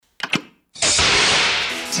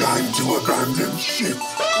Time to abandon ship.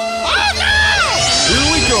 Oh no! Here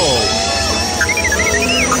we go!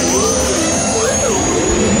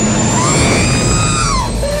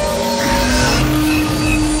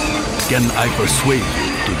 Can I persuade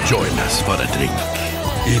you to join us for a drink?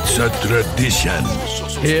 It's a tradition.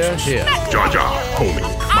 Here, here. Jar Jar, homie,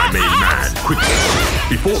 my main man, quickly.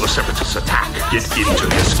 Before the Separatists attack, get into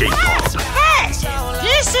the escape pod. Hey!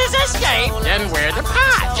 This is escape, and we're the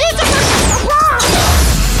pod.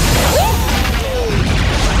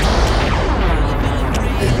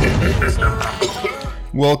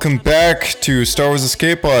 Welcome back to Star Wars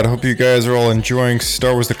Escape Pod. Hope you guys are all enjoying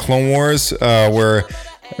Star Wars The Clone Wars. We're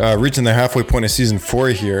reaching the halfway point of Season 4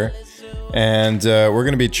 here. And we're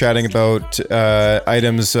going to be chatting about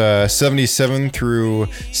items 77 through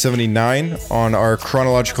 79 on our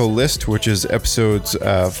chronological list, which is episodes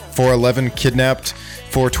 411, Kidnapped,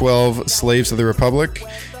 412, Slaves of the Republic,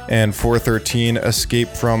 and 413, Escape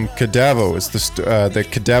from Kadavo. It's the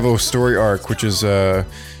Kadavo story arc, which is a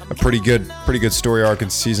pretty good story arc in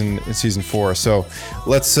season 4. So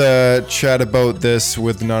let's chat about this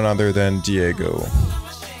with none other than Diego.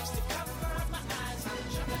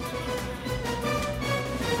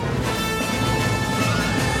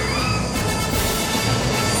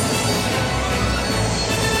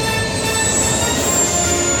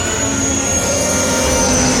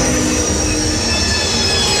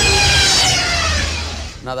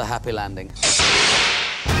 Another happy landing.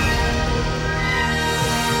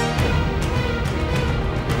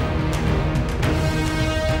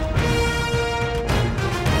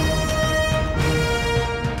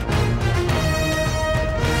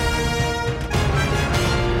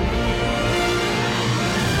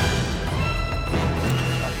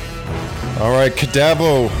 All right,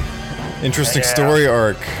 Kadavo, interesting story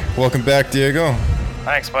arc. Welcome back, Diego.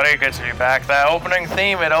 Thanks, buddy. Good to be back. That opening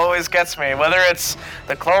theme, it always gets me. Whether it's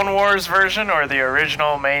the Clone Wars version or the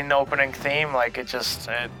original main opening theme, like it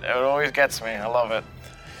always gets me. I love it.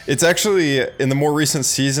 It's actually, in the more recent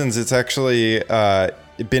seasons, it's actually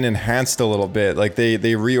been enhanced a little bit. Like they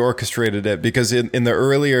reorchestrated it, because in the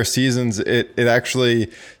earlier seasons, it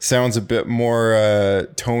actually sounds a bit more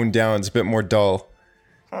toned down. It's a bit more dull,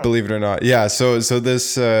 believe it or not. Yeah, so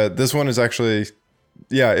this one is actually...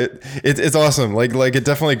 Yeah, it's awesome. Like it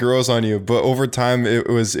definitely grows on you, but over time it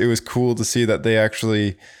was cool to see that they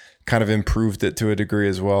actually kind of improved it to a degree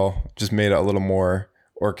as well. Just made it a little more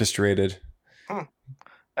orchestrated.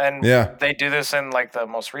 And yeah, they do this in like the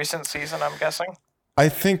most recent season, I'm guessing. I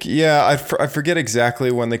think I forget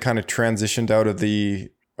exactly when they kind of transitioned out of the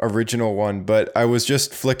original one, but I was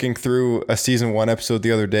just flicking through a season 1 episode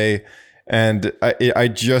the other day. And I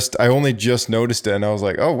only just noticed it, and I was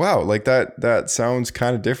like, oh wow, like that sounds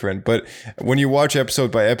kind of different. But when you watch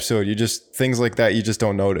episode by episode, things like that you just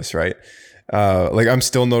don't notice, right? Like I'm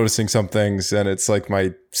still noticing some things, and it's like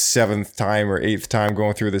my 7th time or 8th time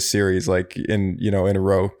going through this series, like in a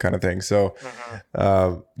row kind of thing. So,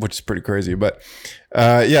 which is pretty crazy. But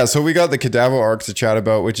yeah, so we got the Kadavo arcs to chat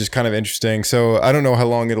about, which is kind of interesting. So I don't know how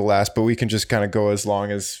long it'll last, but we can just kind of go as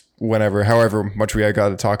long as however much we got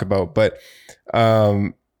to talk about. But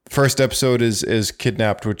first episode is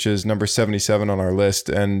Kidnapped, which is number 77 on our list,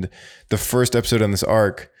 and the first episode in this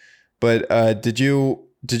arc. But did you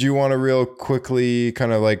want to real quickly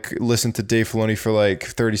kind of like listen to Dave Filoni for like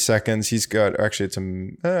 30 seconds? He's got, actually it's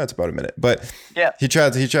about a minute, but yeah, he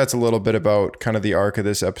chats a little bit about kind of the arc of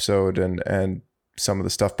this episode and some of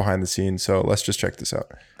the stuff behind the scenes. So let's just check this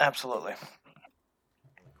out. Absolutely.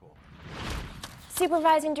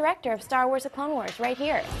 Supervising director of Star Wars: The Clone Wars, right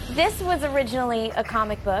here. This was originally a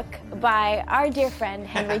comic book by our dear friend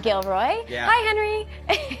Henry Gilroy. Yeah. Hi,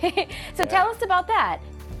 Henry. So tell us about that.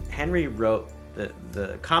 Henry wrote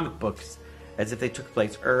the comic books as if they took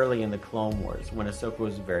place early in the Clone Wars, when Ahsoka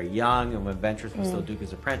was very young and when Ventress was still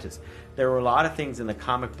Dooku's apprentice. There were a lot of things in the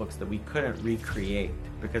comic books that we couldn't recreate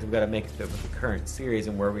because we've got to make it fit with the current series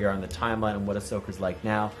and where we are in the timeline and what Ahsoka's like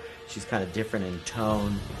now. She's kind of different in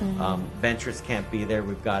tone. Ventress can't be there.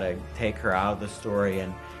 We've got to take her out of the story.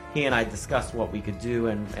 And he and I discussed what we could do,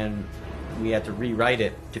 and we had to rewrite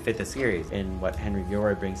it to fit the series. And what Henry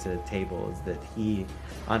Gilroy brings to the table is that he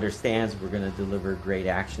understands we're going to deliver great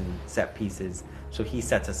action set pieces, so he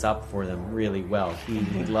sets us up for them really well. He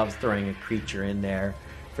loves throwing a creature in there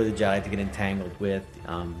for the Jedi to get entangled with.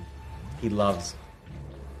 He loves,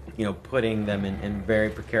 putting them in very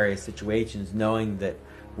precarious situations, knowing that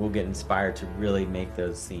we'll get inspired to really make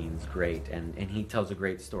those scenes great. And he tells a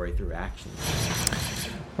great story through action.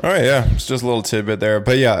 All right, yeah, it's just a little tidbit there.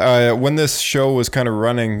 But yeah, when this show was kind of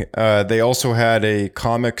running, they also had a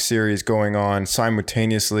comic series going on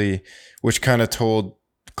simultaneously, which kind of told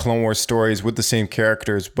Clone Wars stories with the same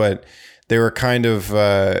characters, but they were kind of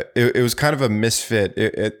it was kind of a misfit.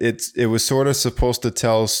 It was sort of supposed to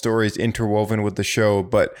tell stories interwoven with the show,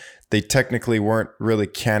 but they technically weren't really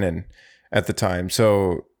canon at the time.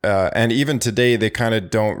 So and even today, they kind of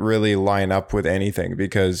don't really line up with anything,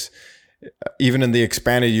 because even in the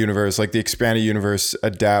expanded universe, like the expanded universe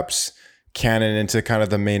adapts canon into kind of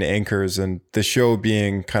the main anchors, and the show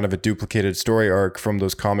being kind of a duplicated story arc from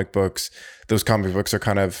those comic books are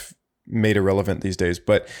kind of made irrelevant these days,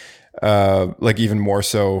 but like even more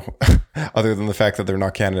so other than the fact that they're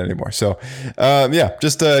not canon anymore. So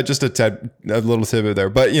just a little tidbit there,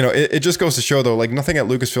 but it just goes to show though, like nothing at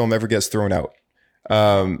Lucasfilm ever gets thrown out,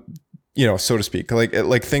 so to speak.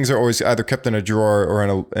 Like things are always either kept in a drawer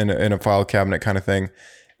or in a file cabinet kind of thing.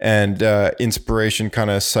 And inspiration kind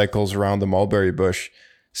of cycles around the mulberry bush.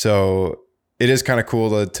 So it is kind of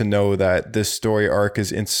cool to know that this story arc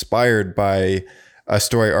is inspired by a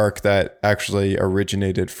story arc that actually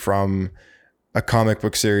originated from a comic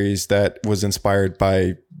book series that was inspired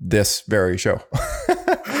by this very show.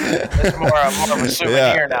 It's more of a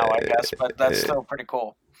souvenir now, I guess, but that's still pretty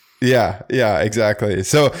cool. Yeah, exactly.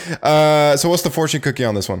 So what's the fortune cookie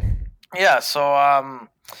on this one? Yeah, so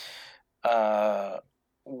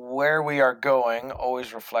where we are going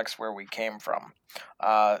always reflects where we came from.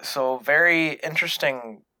 So very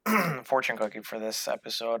interesting fortune cookie for this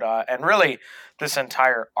episode, and really this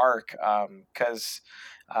entire arc, because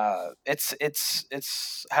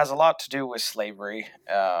it's has a lot to do with slavery,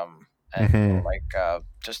 and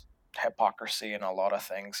just hypocrisy and a lot of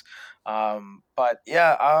things. But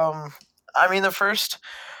yeah, I mean the first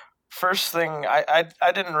thing, I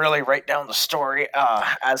didn't really write down the story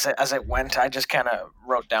as it went. I just kind of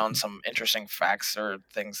wrote down some interesting facts or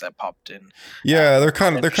things that popped in. Yeah, they're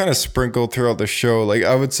kind of sprinkled throughout the show. Like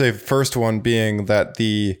I would say, first one being that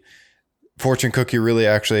the fortune cookie really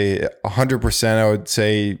actually 100%, I would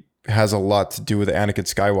say, has a lot to do with Anakin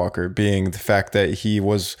Skywalker, being the fact that he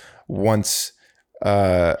was once,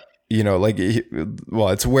 it's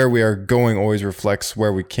where we are going always reflects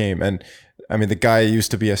where we came. And I mean, the guy used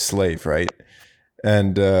to be a slave, right?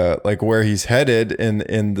 And like where he's headed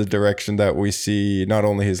in the direction that we see not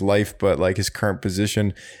only his life, but like his current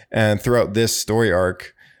position. And throughout this story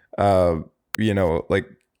arc, it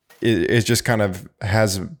just kind of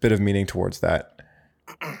has a bit of meaning towards that.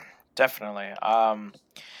 Definitely. And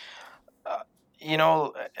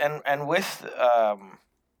with,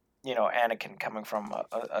 Anakin coming from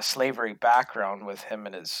a slavery background with him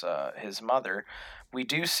and his mother, we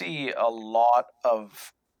do see a lot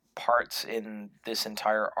of parts in this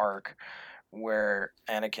entire arc where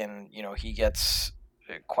Anakin, he gets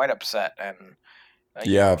quite upset and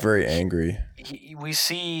very angry. We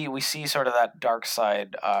see sort of that dark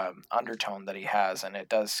side undertone that he has, and it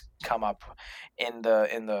does come up in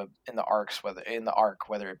the arcs, whether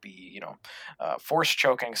it be force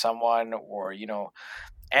choking someone or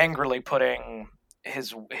angrily putting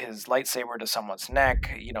his lightsaber to someone's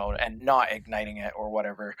neck, and not igniting it or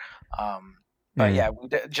whatever. But yeah,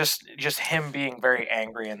 just him being very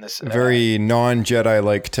angry in this. Very non-Jedi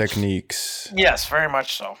like techniques. Yes, very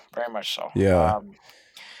much so. Very much so. Yeah.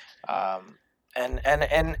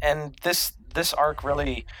 And this arc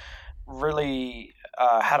really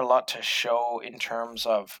had a lot to show in terms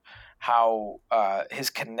of how his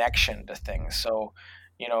connection to things. So,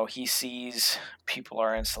 he sees people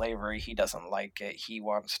are in slavery. He doesn't like it. He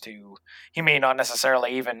may not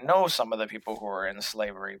necessarily even know some of the people who are in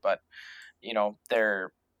slavery, but it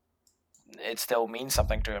still means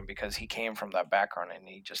something to him because he came from that background and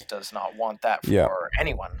he just does not want that for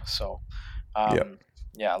anyone. So, a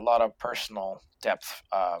lot of personal depth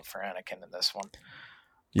for Anakin in this one.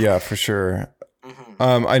 Yeah, for sure.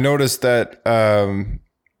 Mm-hmm. I noticed that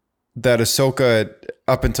that Ahsoka,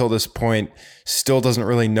 up until this point, still doesn't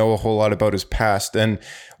really know a whole lot about his past, and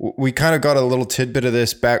we kind of got a little tidbit of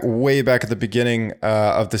this way back at the beginning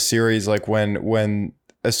of the series, like when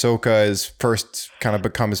Ahsoka is first kind of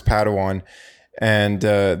become his Padawan, and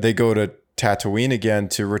they go to Tatooine again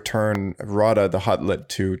to return Rada the Huttlet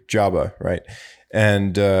to Jabba, right?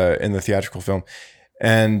 And in the theatrical film,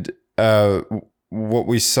 and what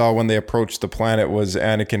we saw when they approached the planet was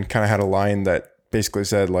Anakin kind of had a line that basically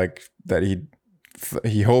said like that he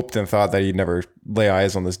hoped and thought that he'd never lay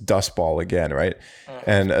eyes on this dust ball again, right?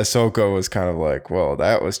 And Ahsoka was kind of like, well,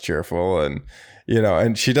 that was cheerful, and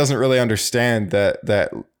and she doesn't really understand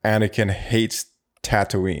that Anakin hates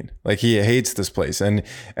Tatooine. Like he hates this place, and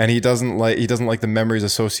he doesn't like the memories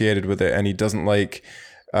associated with it, and he doesn't like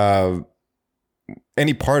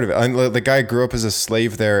any part of it. I mean, the guy grew up as a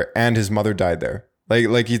slave there, and his mother died there.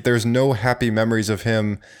 There's no happy memories of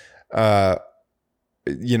him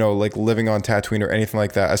like living on Tatooine or anything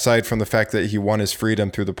like that, aside from the fact that he won his freedom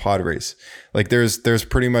through the pod race. Like there's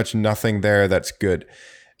pretty much nothing there that's good.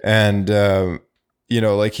 And,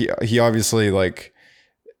 like he obviously like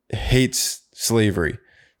hates slavery.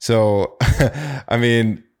 So, I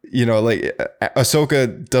mean, like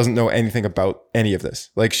Ahsoka doesn't know anything about any of this.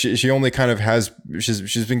 Like she only kind of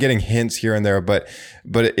she's been getting hints here and there, but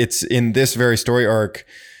it's in this very story arc,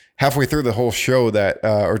 halfway through the whole show that,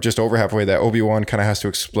 or just over halfway, that Obi-Wan kind of has to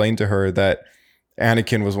explain to her that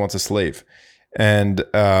Anakin was once a slave, and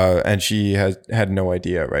she had no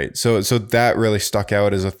idea, right? So that really stuck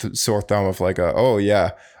out as a sore thumb of like, oh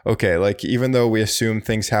yeah, okay. Like even though we assume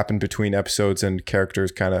things happen between episodes and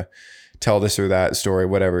characters kind of tell this or that story,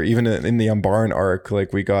 whatever. Even in the Umbaran arc,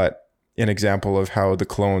 like we got an example of how the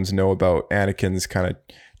clones know about Anakin's kind of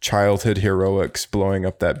childhood heroics, blowing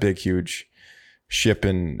up that big huge ship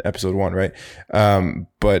in episode 1, right?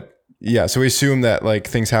 But yeah, so we assume that like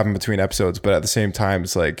things happen between episodes, but at the same time,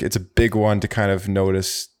 it's like it's a big one to kind of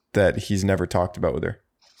notice that he's never talked about with her.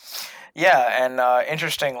 Yeah, and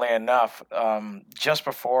interestingly enough, just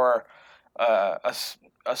before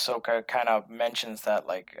Ahsoka kind of mentions that,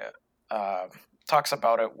 like, talks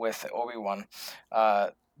about it with Obi-Wan,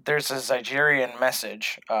 there's a Zygerian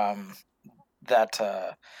message that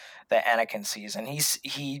Anakin sees, and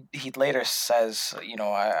he later says,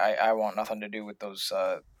 I want nothing to do with those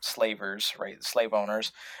slavers, right, slave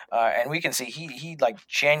owners, and we can see he like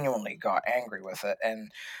genuinely got angry with it,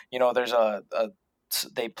 and there's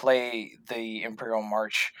they play the Imperial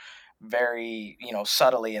March very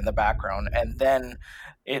subtly in the background, and then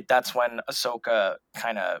that's when Ahsoka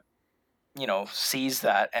kind of sees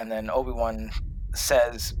that, and then Obi-Wan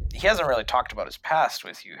says he hasn't really talked about his past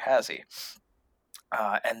with you, has he?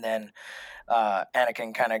 And then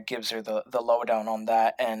Anakin kind of gives her the lowdown on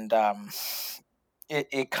that, and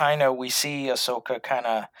it kind of, we see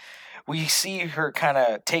Ahsoka we see her kind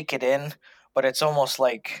of take it in, but it's almost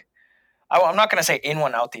like, I'm not going to say in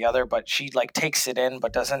one out the other, but she like takes it in,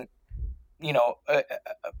 but doesn't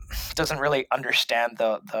doesn't really understand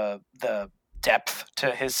the depth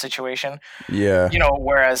to his situation. Yeah.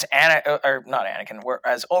 Whereas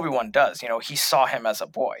whereas Obi-Wan does, he saw him as a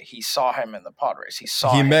boy. He saw him in the pod race.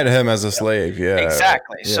 He met him as a slave. Yeah.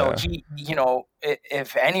 Exactly. Yeah. So he,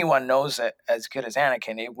 if anyone knows it as good as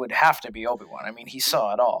Anakin, it would have to be Obi-Wan. I mean, he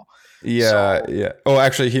saw it all. Yeah. Yeah. Oh,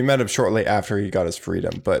 actually he met him shortly after he got his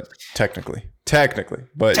freedom, but technically,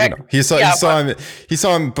 but he saw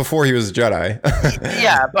him before he was a Jedi.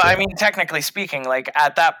 Yeah, but I mean, technically speaking, like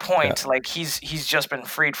at that point, like he's just been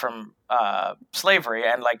freed from slavery,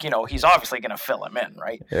 and like he's obviously gonna fill him in,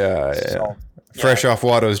 right? Yeah, so, fresh off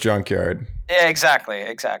Watto's junkyard. Yeah, exactly.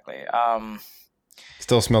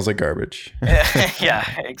 Still smells like garbage. Yeah,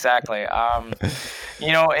 exactly.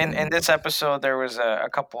 In this episode, there was a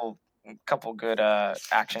couple good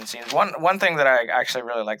action scenes. One thing that I actually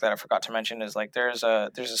really like that I forgot to mention is like there's a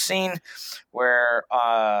scene where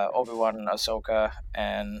Obi-Wan, Ahsoka,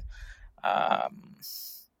 and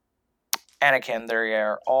Anakin,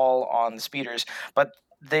 they're all on the speeders, but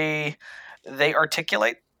they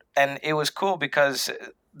articulate, and it was cool because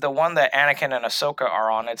the one that Anakin and Ahsoka are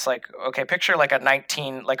on, it's like, okay, picture like a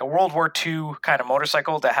World War II kind of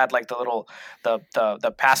motorcycle that had like the little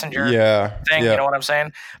the passenger thing, you know what I'm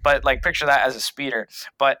saying? But like picture that as a speeder.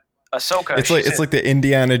 But Ahsoka, it's like the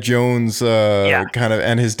Indiana Jones kind of,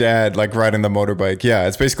 and his dad like riding the motorbike. Yeah,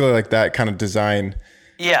 it's basically like that kind of design.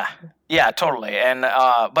 Yeah, totally. And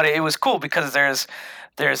but it was cool because there's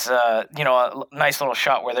a nice little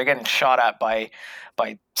shot where they're getting shot at by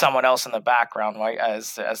someone else in the background, right,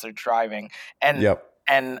 as they're driving, and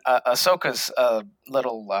Ahsoka's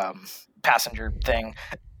little passenger thing,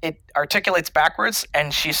 it articulates backwards,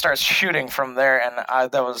 and she starts shooting from there, and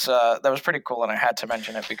that was pretty cool, and I had to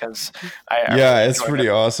mention it because it's pretty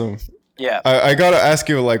awesome. Yeah, I gotta ask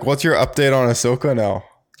you, like, what's your update on Ahsoka now?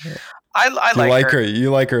 I like her. You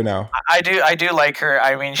like her now. I do like her.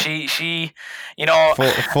 I mean, she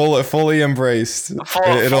fully embraced.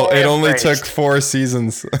 It only took 4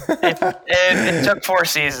 seasons. it took 4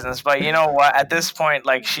 seasons, but you know what? At this point,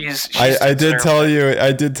 like she's I did tell you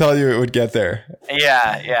it would get there.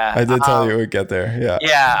 Yeah. I did tell you it would get there. Yeah.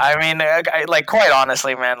 Yeah. I mean, like quite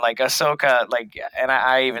honestly, man, like Ahsoka, like, and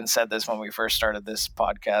I even said this when we first started this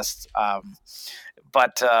podcast.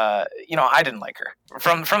 But I didn't like her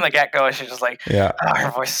from the get go. She's just like,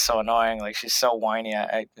 her voice is so annoying. Like she's so whiny.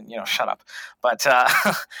 Shut up. But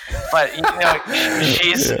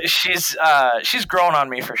she's grown on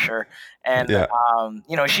me for sure. And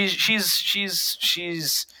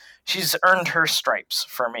she's she's earned her stripes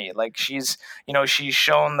for me. Like she's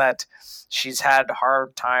shown that she's had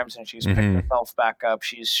hard times and she's picked herself back up.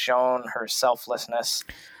 She's shown her selflessness.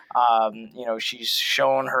 She's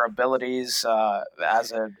shown her abilities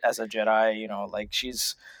as a Jedi. Like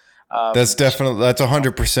she's. That's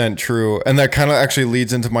 100% true, and that kind of actually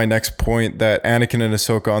leads into my next point, that Anakin and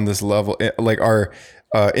Ahsoka on this level, like, are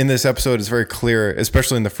in this episode, is very clear,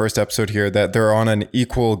 especially in the first episode here, that they're on an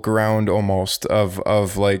equal ground almost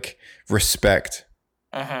of like respect.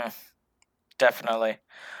 Definitely.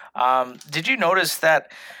 Did you notice that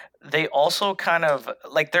they also kind of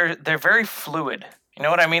like they're very fluid? You know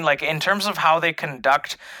what I mean? Like in terms of how they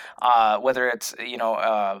conduct, whether it's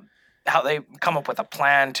how they come up with a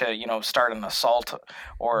plan to start an assault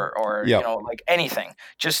or like anything.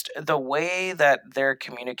 Just the way that their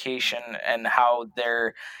communication and how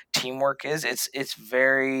their teamwork is, it's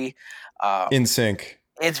very in sync.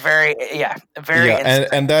 It's very very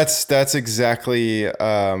and that's exactly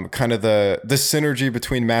kind of the synergy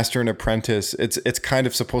between master and apprentice. It's kind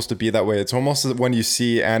of supposed to be that way. It's almost when you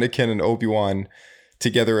see Anakin and Obi-Wan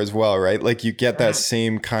together as well, right? Like you get that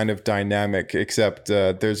same kind of dynamic, except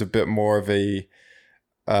there's a bit more of a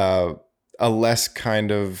less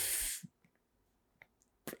kind of,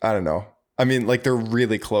 I don't know. I mean, like they're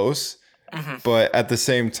really close, but at the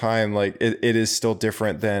same time, like it is still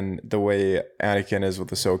different than the way Anakin is with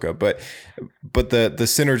Ahsoka. But the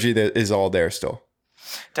synergy that is all there still.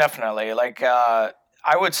 Definitely, like.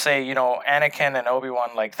 I would say, Anakin and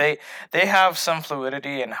Obi-Wan, like they have some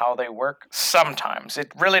fluidity in how they work. Sometimes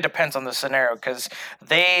it really depends on the scenario, because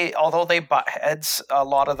although they butt heads a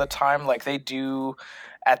lot of the time, like they do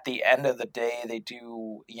at the end of the day, they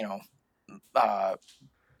do,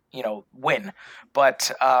 win.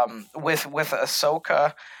 But with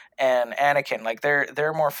Ahsoka and Anakin, like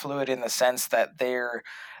they're more fluid in the sense that they're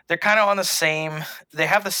kind of on the same, they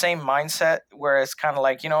have the same mindset, where it's kind of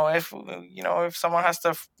like, if someone has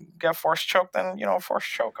to get force choked, then, force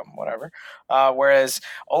choke them, whatever. Whereas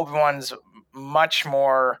Obi-Wan's much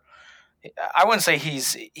more, I wouldn't say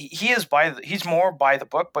he's more by the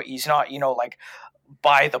book, but he's not, like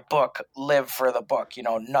by the book, live for the book,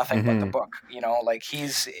 nothing but the book, like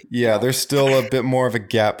he's. Yeah, there's still a bit more of a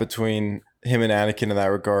gap between him and Anakin in that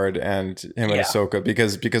regard, and him and Ahsoka,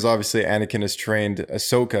 because obviously Anakin has trained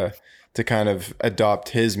Ahsoka to kind of adopt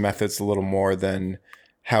his methods a little more than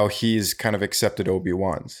how he's kind of accepted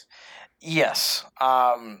Obi-Wan's. Yes.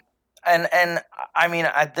 And I mean,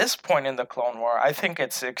 at this point in the Clone War, I think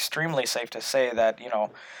it's extremely safe to say that,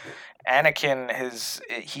 Anakin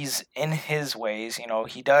he's in his ways,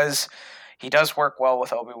 he does work well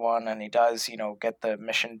with Obi-Wan, and he does, get the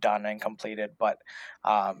mission done and completed. But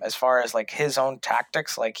as far as like his own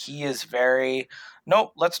tactics, like he is very,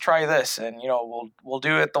 nope, let's try this, and we'll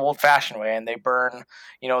do it the old-fashioned way. And they burn,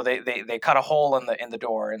 they cut a hole in the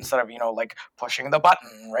door instead of like pushing the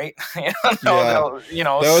button, right?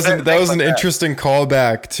 That was an interesting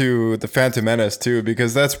callback to the Phantom Menace too,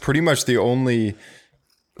 because that's pretty much the only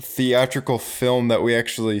theatrical film that we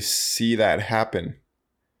actually see that happen.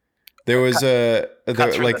 There was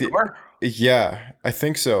yeah, I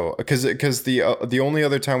think so, because the only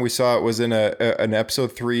other time we saw it was in an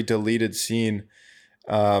episode 3 deleted scene.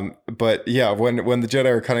 But yeah, when the Jedi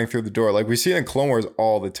are cutting through the door, like we see it in Clone Wars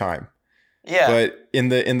all the time. Yeah. But in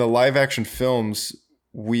the live action films,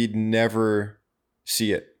 we'd never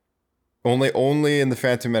see it. Only in the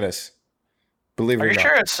Phantom Menace. Believe it or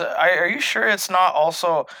not. Are you sure it's not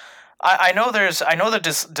also? I know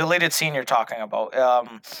the deleted scene you're talking about.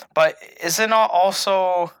 But is it not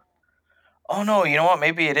also? Oh no, you know what?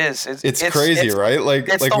 Maybe it is. It's crazy, right? Like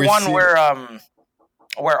it's like the one where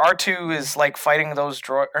R2 is like fighting those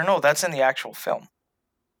droids. Or no, that's in the actual film.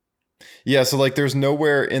 Yeah, so like there's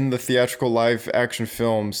nowhere in the theatrical live action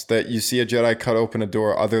films that you see a Jedi cut open a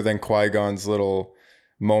door other than Qui-Gon's little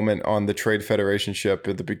moment on the Trade Federation ship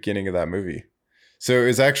at the beginning of that movie. So it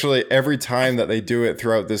was actually every time that they do it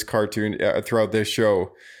throughout this cartoon, throughout this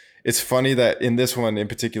show, it's funny that in this one in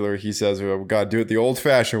particular, he says, "We gotta do it the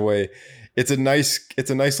old-fashioned way." It's a nice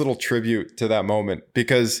little tribute to that moment,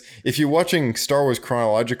 because if you're watching Star Wars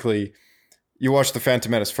chronologically, you watch the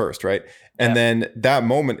Phantom Menace first, right? And then that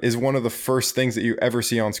moment is one of the first things that you ever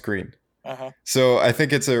see on screen. Uh-huh. So I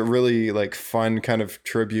think it's a really like fun kind of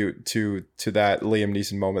tribute to that Liam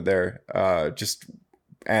Neeson moment there. Just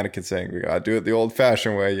Anakin saying, "We gotta do it the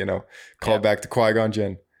old-fashioned way," call back to Qui-Gon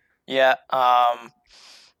Jinn. Yeah.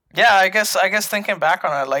 Yeah, I guess thinking back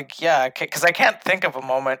on it, like, yeah, because I can't think of a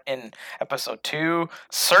moment in episode 2,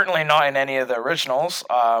 certainly not in any of the originals.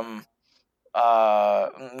 I'm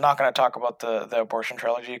not going to talk about the abortion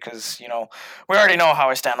trilogy because, we already know how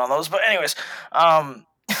I stand on those. But anyways,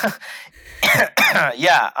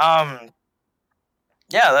 Yeah.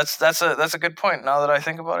 Yeah, that's a good point. Now that I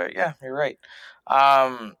think about it, yeah, you're right.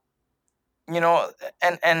 Um, you know,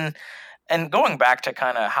 and going back to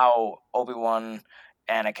kind of how Obi-Wan,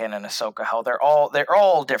 Anakin, and Ahsoka, how they're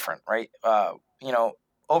all different, right? You know,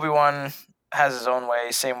 Obi-Wan has his own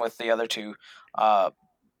way. Same with the other two. Uh,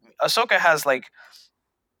 Ahsoka has like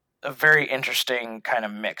a very interesting kind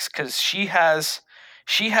of mix because she has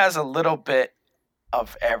a little bit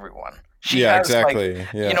of everyone. She Yeah, has like exactly.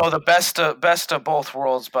 Yeah. the best of both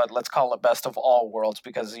worlds, but let's call it best of all worlds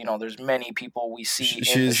because there's many people we see in the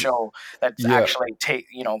She's show that yeah, actually take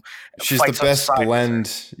she's the fights on the best side with her.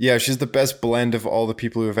 blend. Yeah, she's the best blend of all the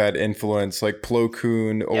people who have had influence, like Plo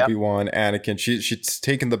Koon, Yep. Obi-Wan, Anakin. She's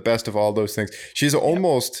taken the best of all those things. She's Yep.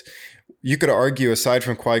 almost, you could argue, aside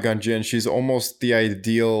from Qui-Gon Jinn, she's almost the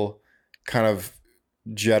ideal kind of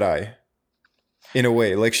Jedi in a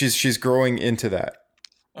way. Like she's growing into that.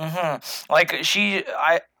 Like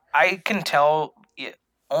I can tell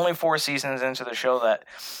only 4 seasons into the show that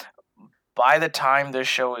by the time this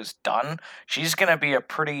show is done, she's gonna be a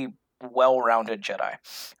pretty well-rounded Jedi.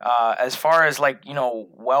 As far as like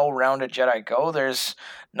well-rounded Jedi go, there's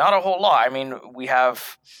not a whole lot. I mean, we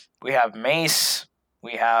have Mace,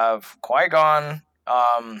 we have Qui-Gon.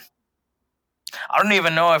 I don't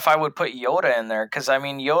even know if I would put Yoda in there because I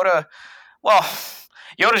mean Yoda. Well,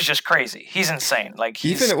 Yoda's just crazy. He's insane. Like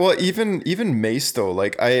he's Even Mace though,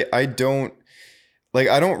 like I don't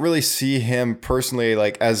really see him personally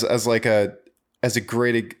like as like a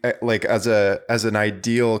great like as an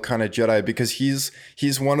ideal kind of Jedi because he's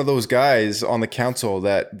one of those guys on the council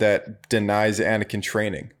that denies Anakin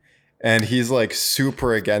training. And he's like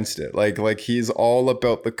super against it. Like he's all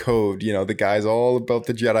about the code, the guy's all about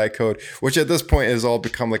the Jedi code, which at this point has all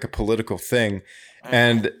become like a political thing.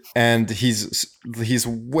 And he's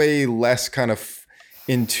way less kind of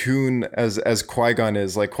in tune as Qui-Gon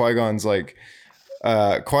is. Like Qui-Gon's like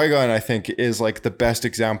Qui-Gon I think is like the best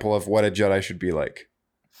example of what a Jedi should be like.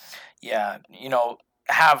 Yeah,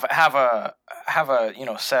 have a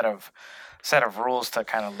set of rules to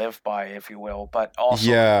kind of live by, if you will, but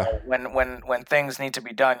also when things need to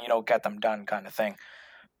be done, get them done, kind of thing.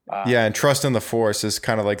 Yeah, and trust in the Force is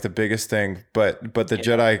kind of like the biggest thing, but the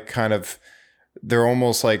Jedi kind of they're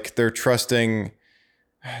almost like they're trusting,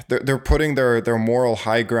 they're putting their moral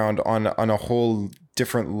high ground on a whole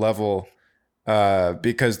different level,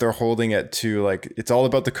 because they're holding it to like it's all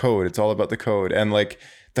about the code, and like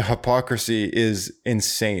the hypocrisy is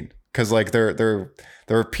insane because like they're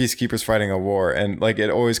peacekeepers fighting a war, and like it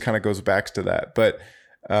always kind of goes back to that. But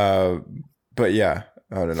yeah,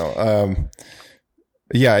 I don't know.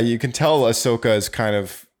 Yeah, you can tell Ahsoka has kind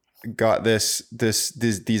of got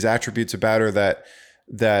these attributes about her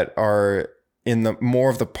that are in the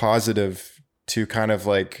more of the positive to kind of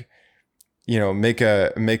like make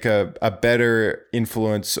a better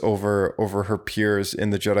influence over her peers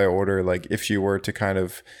in the Jedi Order, like if she were to kind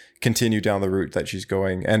of continue down the route that she's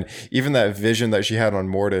going. And even that vision that she had on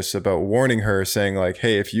Mortis about warning her, saying like,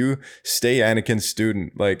 hey, if you stay Anakin's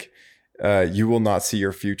student, like you will not see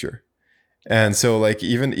your future. And so like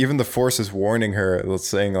even the Force is warning her,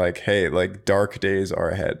 saying like, hey, like dark days are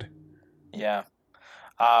ahead. Yeah.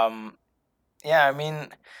 Yeah, I mean,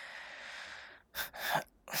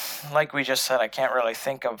 like we just said, I can't really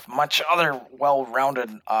think of much other well-rounded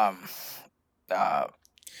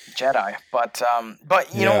Jedi, but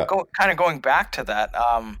going back to that,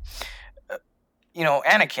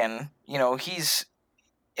 Anakin, he's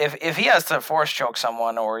if he has to force choke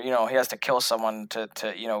someone or he has to kill someone to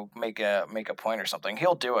make a point or something,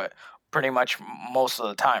 he'll do it pretty much most of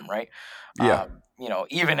the time, right? Yeah.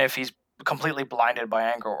 Even if he's completely blinded by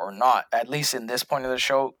anger or not, at least in this point of the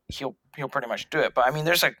show, he'll pretty much do it. But I mean,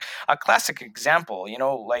 there's a classic example,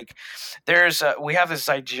 like there's we have this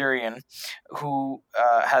Zygerian who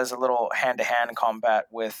has a little hand-to-hand combat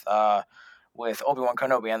with Obi-Wan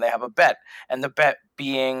Kenobi, and they have a bet, and the bet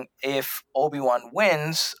being if Obi-Wan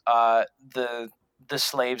wins, the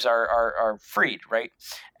slaves are freed, right?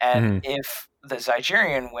 And if the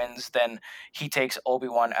Zygerian wins, then he takes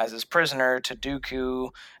Obi-Wan as his prisoner to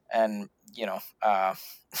Dooku, and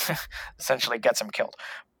essentially gets him killed.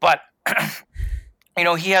 But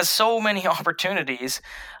he has so many opportunities.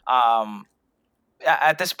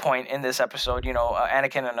 At this point in this episode,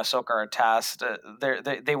 Anakin and Ahsoka are tasked.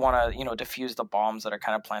 They want to defuse the bombs that are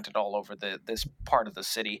kind of planted all over this part of the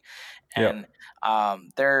city, and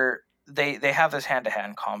they have this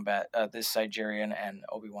hand-to-hand combat, this Zygerian and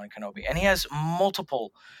Obi-Wan Kenobi, and he has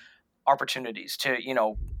multiple opportunities to,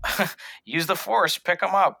 use the Force, pick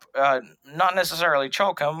him up, not necessarily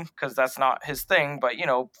choke him because that's not his thing, but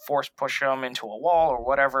Force push him into a wall or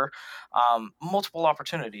whatever. Multiple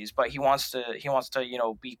opportunities, but he wants to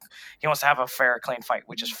have a fair, clean fight,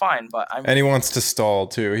 which is fine. But and he wants to stall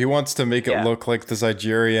too. He wants to make it look like the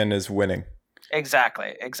Zygerian is winning.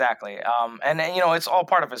 Exactly. And it's all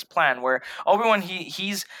part of his plan. Where Obi-Wan,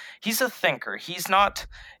 he's a thinker. He's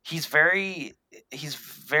very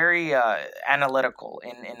analytical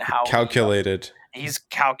in how calculated. He's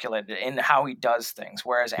calculated in how he does things,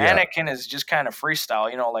 whereas Anakin is just kind of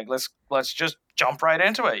freestyle. Like let's just jump right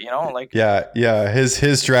into it.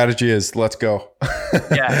 His strategy is let's go.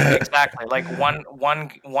 Yeah, exactly. Like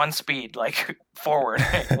one speed, like forward.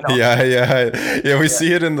 We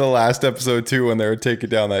see it in the last episode too when they were taking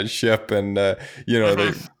down that ship, and they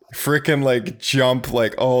freaking like jump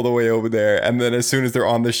like all the way over there, and then as soon as they're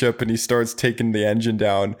on the ship and he starts taking the engine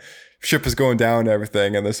down, ship is going down and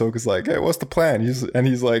everything, and the Ahsoka's like, hey, what's the plan? He's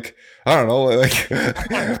like, I don't know, like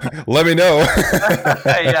let me know.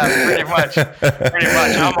 Yeah, pretty much.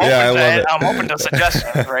 I'm open to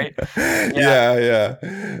suggestions, right? Yeah.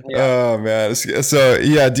 Oh man. So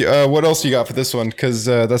what else you got for this one? Because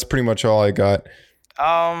that's pretty much all I got.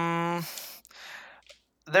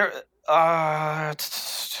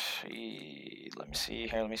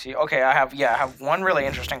 Let me see. Okay, I have one really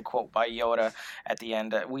interesting quote by Yoda at the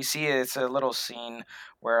end. We see it's a little scene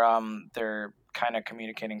where they're kind of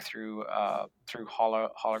communicating through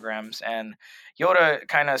holograms, and Yoda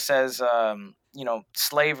kind of says,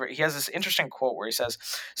 slavery. He has this interesting quote where he says,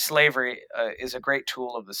 "Slavery is a great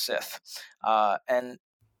tool of the Sith," and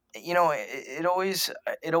it always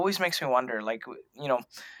makes me wonder, like,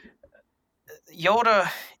 Yoda,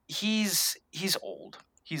 he's old.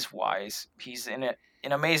 He's wise. He's an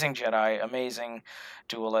amazing Jedi, amazing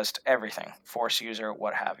duelist, everything, Force user,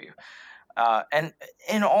 what have you. And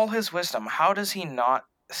in all his wisdom, how does he not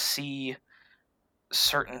see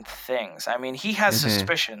certain things? I mean, he has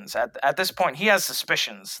suspicions. At this point, he has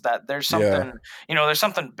suspicions that there's something, there's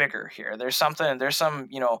something bigger here. There's some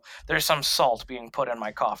salt being put in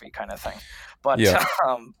my coffee kind of thing. But,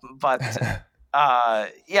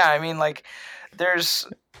 I mean, like, there's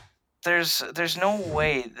no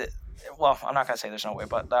way that, well, I'm not gonna say there's no way,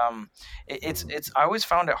 but it's I always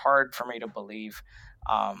found it hard for me to believe,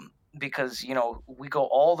 because we go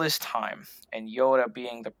all this time, and Yoda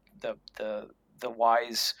being the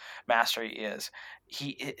wise master he is,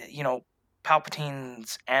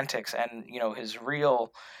 Palpatine's antics and his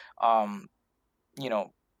real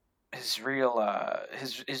his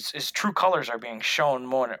true colors are being shown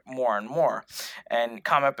more and more. And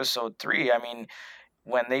come episode 3, I mean,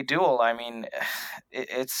 when they duel, I mean,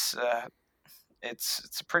 it's a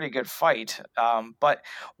pretty good fight. But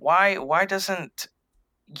why doesn't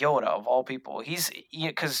Yoda, of all people,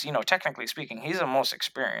 because technically speaking, he's the most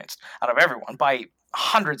experienced out of everyone by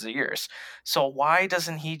hundreds of years. So why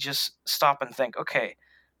doesn't he just stop and think, okay,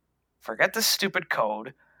 forget this stupid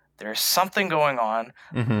code. There's something going on.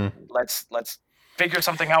 Mm-hmm. Let's figure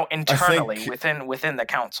something out internally within the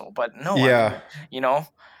council. But no,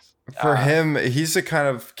 for him, he's the kind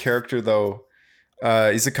of character, though.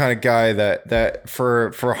 He's the kind of guy that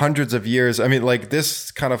for hundreds of years, I mean, like,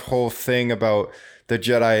 this kind of whole thing about the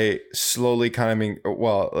Jedi slowly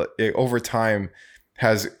over time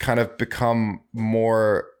has kind of become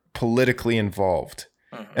more politically involved.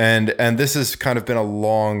 Mm-hmm. And this has kind of been a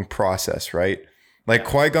long process, right? Like,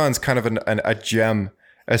 Qui-Gon's kind of a gem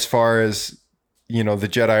as far as, the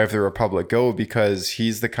Jedi of the Republic go, because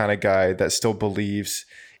he's the kind of guy that still believes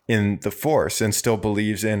in the Force and still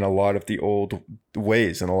believes in a lot of the old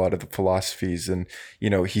ways and a lot of the philosophies. And,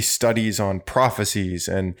 he studies on prophecies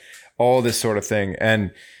and all this sort of thing.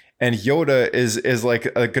 And Yoda is like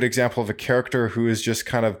a good example of a character who is just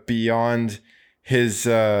kind of beyond his,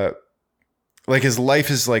 like, his life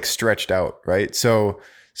is like stretched out, right? So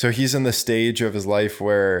he's in the stage of his life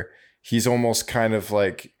where he's almost kind of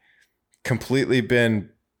like completely been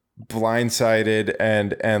blindsided,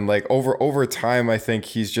 and like over time, I think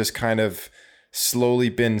he's just kind of slowly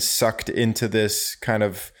been sucked into this kind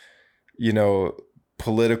of,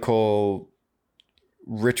 political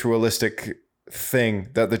ritualistic thing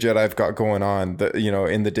that the Jedi have got going on, that,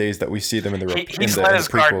 in the days that we see them in the he's let his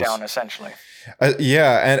guard down, essentially.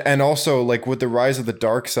 And also, like, with the rise of the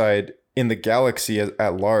dark side in the galaxy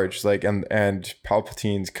at large, like, and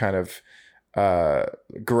Palpatine's kind of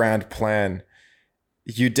grand plan,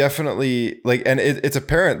 you definitely, like, and it's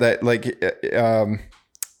apparent that, like,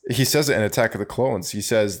 he says it in Attack of the Clones. He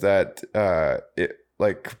says that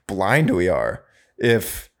like, blind we are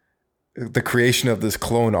if the creation of this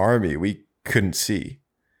clone army we couldn't see.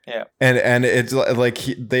 Yeah. And it's like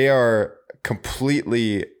they are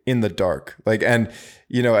completely in the dark. Like, and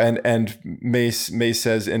you know, and Mace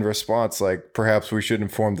says in response, like, perhaps we should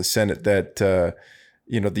inform the Senate that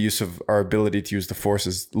you know, the use of our ability to use the Force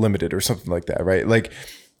is limited or something like that, right? Like,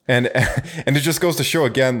 and it just goes to show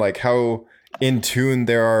again, like, how in tune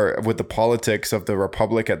they are with the politics of the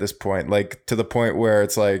Republic at this point, like to the point where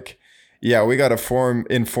it's like, yeah, we got to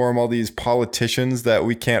inform all these politicians that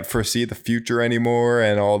we can't foresee the future anymore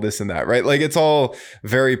and all this and that, right? Like, it's all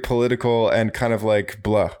very political and kind of like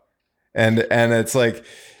blah. And it's like,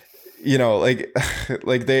 you know,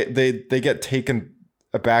 like they get taken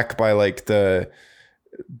aback by like the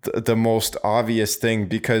most obvious thing,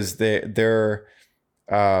 because their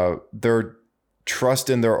trust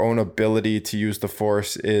in their own ability to use the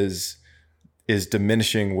Force is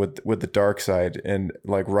diminishing with the dark side and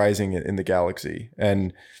like rising in the galaxy.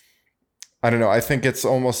 And I don't know, I think it's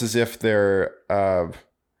almost as if they're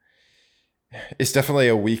it's definitely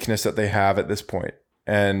a weakness that they have at this point,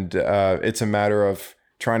 and it's a matter of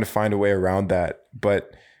trying to find a way around that.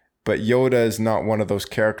 But Yoda is not one of those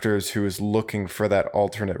characters who is looking for that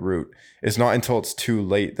alternate route. It's not until it's too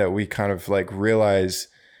late that we kind of like realize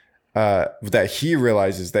that he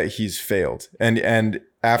realizes that he's failed. And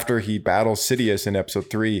after he battles Sidious in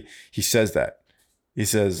episode 3, he says that. He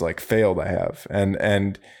says, like, failed I have.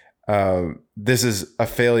 And this is a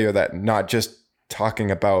failure that not just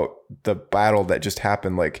talking about the battle that just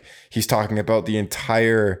happened, like he's talking about the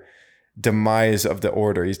entire demise of the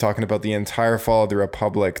Order. He's talking about the entire fall of the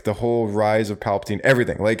Republic, the whole rise of Palpatine,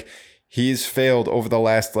 everything. Like, he's failed over the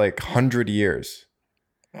last like 100 years,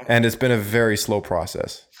 and it's been a very slow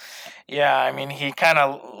process. Yeah, I mean, he kind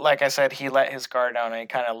of, like I said, he let his guard down, and he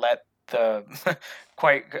kind of let the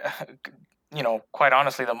quite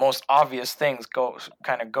honestly, the most obvious things go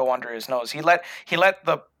under his nose. He let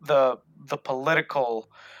the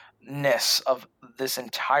politicalness of this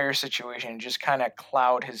entire situation just kind of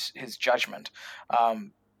cloud his judgment,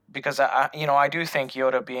 because I do think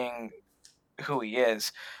Yoda, being who he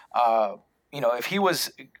is, if he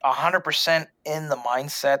was 100% in the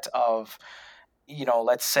mindset of,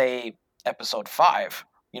 let's say episode 5,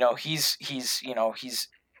 he's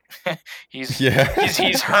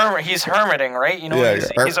hermiting, right?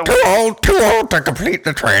 He's too old to complete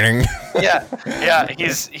the training.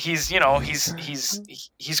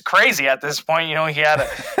 he's crazy at this point. He had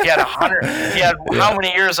how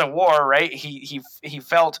many years of war, right? He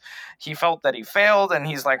felt that he failed, and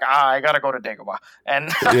he's like, I gotta go to Dagobah,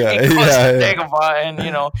 and he goes to Dagobah, and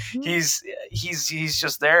he's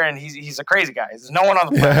just there, and he's a crazy guy. There's no one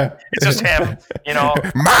on the planet. It's just him.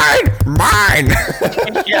 Mine.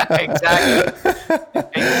 Yeah,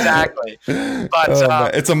 exactly.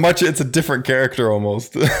 But it's a different character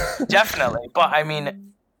almost. Definitely, but I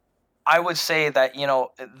mean, I would say that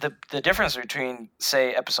the difference between,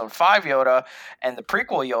 say, episode 5 Yoda and the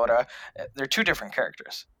prequel Yoda, they're two different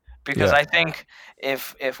characters. Because I think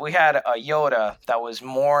if we had a Yoda that was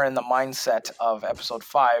more in the mindset of episode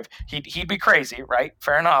 5, he'd be crazy, right?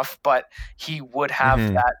 Fair enough, but he would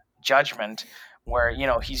have that judgment where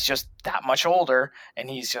he's just that much older, and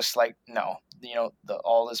he's just like, no,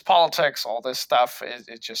 all this politics, all this stuff, it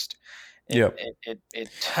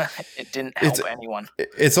didn't help anyone.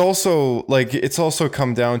 It's also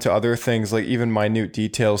come down to other things, like even minute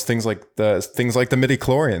details, things like the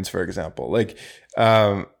midichlorians, for example. Like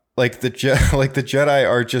the Jedi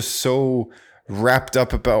are just so wrapped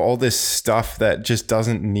up about all this stuff that just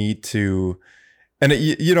doesn't need to. And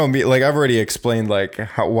me, like I've already explained, like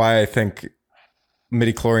why I think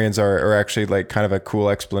midichlorians are actually like kind of a cool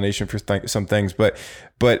explanation for some things, but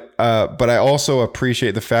I also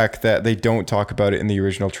appreciate the fact that they don't talk about it in the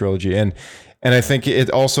original trilogy, and I think it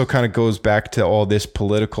also kind of goes back to all this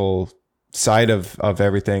political side of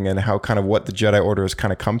everything, and how kind of what the Jedi Order has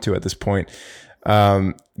kind of come to at this point,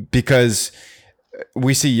 because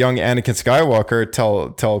we see young Anakin Skywalker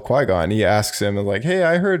tell Qui-Gon, he asks him like, hey,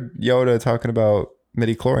 I heard Yoda talking about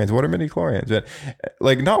midichlorians. What are midichlorians? And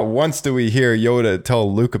like, not once do we hear Yoda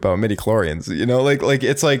tell Luke about midichlorians.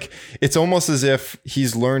 It's almost as if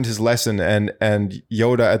he's learned his lesson, and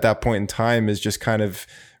Yoda at that point in time is just kind of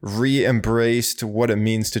re-embraced what it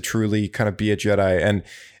means to truly kind of be a Jedi,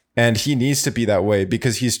 and he needs to be that way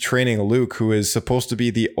because he's training Luke, who is supposed to be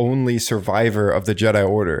the only survivor of the Jedi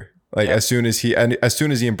Order. Like as soon as he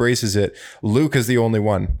embraces it, Luke is the only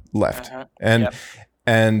one left, and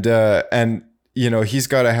he's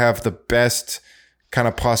got to have the best kind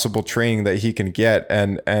of possible training that he can get,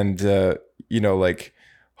 and like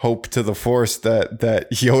hope to the Force that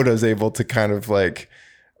Yoda is able to kind of like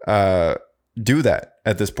do that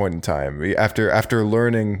at this point in time, after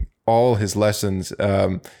learning all his lessons.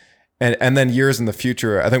 And then years in the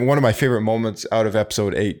future, I think one of my favorite moments out of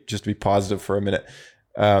episode 8, just to be positive for a minute,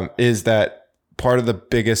 is that part of the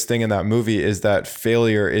biggest thing in that movie is that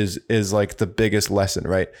failure is like the biggest lesson,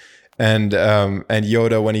 right? And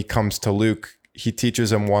Yoda, when he comes to Luke, he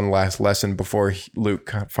teaches him one last lesson before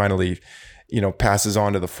Luke finally, passes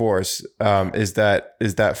on to the Force. Is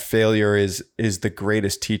that failure is the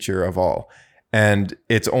greatest teacher of all, and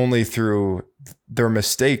it's only through their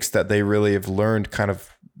mistakes that they really have learned kind of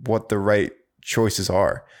what the right choices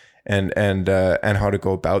are, and how to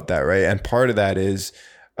go about that, right? And part of that is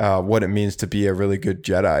what it means to be a really good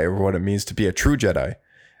Jedi, or what it means to be a true Jedi,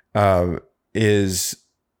 is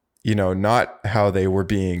not how they were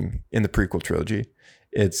being in the prequel trilogy.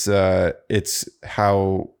 It's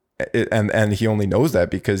how, and he only knows that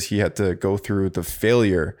because he had to go through the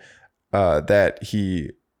failure that he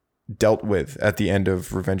dealt with at the end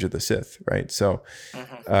of Revenge of the Sith, right? So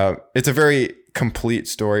it's a very complete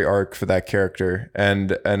story arc for that character,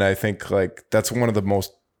 and I think like that's one of the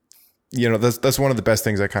most, that's one of the best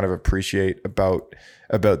things I kind of appreciate about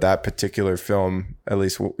that particular film. At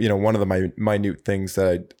least one of the minute things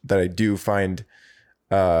that I do find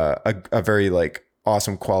a very like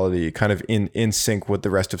awesome quality, kind of in sync with the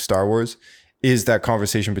rest of Star Wars, is that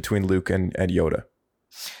conversation between Luke and Yoda.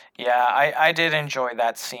 Yeah, I did enjoy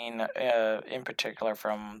that scene in particular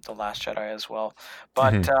from The Last Jedi as well.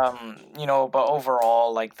 But but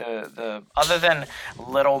overall, like the other than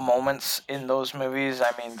little moments in those movies,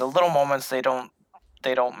 I mean, the little moments they don't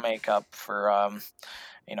make up for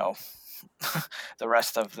the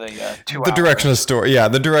rest of the 2 hours. The direction of story,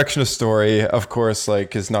 the direction of story, of course,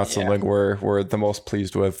 like is not something we're the most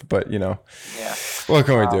pleased with, but what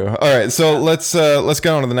can we do? All right, so let's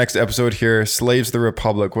get on to the next episode here. Slaves of the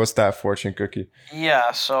Republic. What's that, fortune cookie?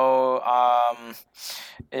 Yeah, so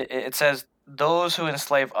it says those who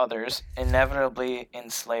enslave others inevitably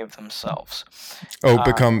enslave themselves.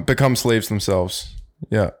 Become slaves themselves.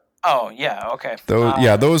 Yeah. Oh yeah, okay.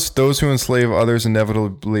 Those who enslave others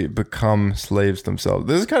inevitably become slaves themselves.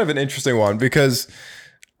 This is kind of an interesting one because,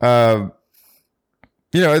 it's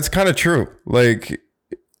kind of true. Like,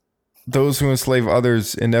 those who enslave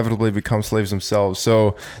others inevitably become slaves themselves.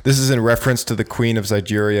 So this is in reference to the Queen of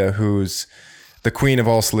Zygeria, who's the queen of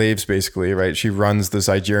all slaves, basically, right? She runs the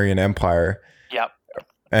Zygerian Empire. Yep.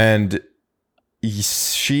 And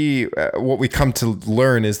she, what we come to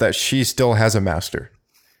learn is that she still has a master.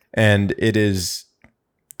 And it is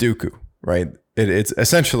Dooku, right? It's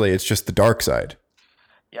essentially, it's just the dark side.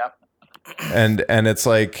 Yep. And it's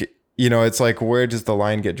like, it's like, where does the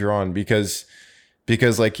line get drawn? Because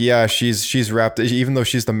like, she's wrapped, even though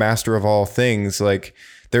she's the master of all things, like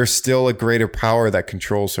there's still a greater power that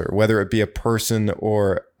controls her, whether it be a person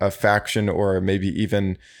or a faction, or maybe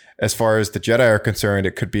even as far as the Jedi are concerned,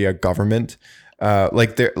 it could be a government.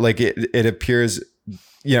 It appears,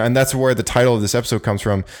 and that's where the title of this episode comes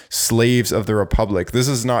from, Slaves of the Republic. This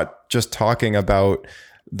is not just talking about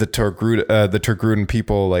the Togrutan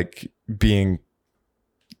people like being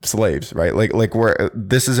slaves, right? Like where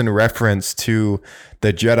this is in reference to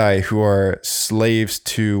the Jedi, who are slaves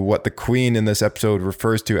to what the Queen in this episode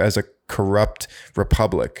refers to as a corrupt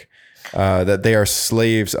republic. That they are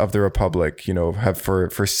slaves of the Republic, have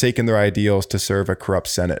forsaken their ideals to serve a corrupt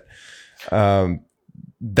Senate.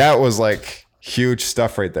 That was like huge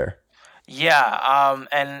stuff right there. Yeah,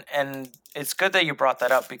 and it's good that you brought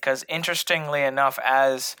that up, because interestingly enough,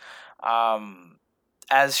 as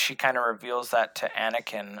she kind of reveals that to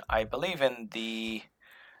Anakin, I believe it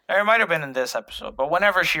might have been in this episode, but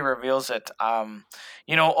whenever she reveals it,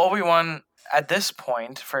 Obi-Wan at this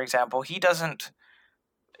point, for example, he doesn't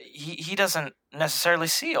necessarily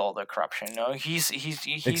see all the corruption. He's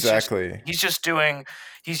exactly. He's just doing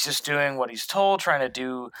what he's told, trying to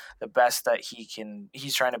do the best that he can.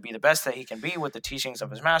 He's trying to be the best that he can be with the teachings of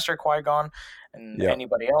his master Qui-Gon and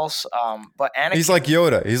anybody else. But Anakin, he's like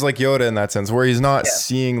Yoda. He's like Yoda in that sense, where he's not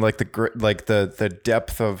seeing like the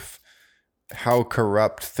depth of how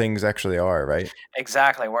corrupt things actually are, right?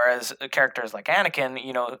 Exactly. Whereas characters like Anakin,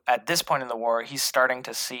 at this point in the war, he's starting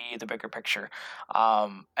to see the bigger picture,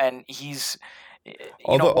 and he's.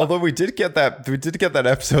 Although we did get that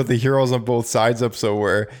episode, the Heroes on Both Sides episode,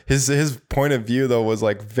 where his point of view though was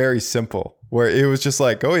like very simple, where it was just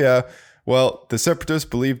like, oh yeah, well, the Separatists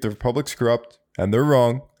believe the Republic's corrupt and they're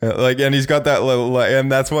wrong, and he's got that little,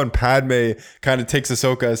 and that's when Padme kind of takes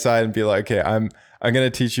Ahsoka aside and be like, okay, I'm going to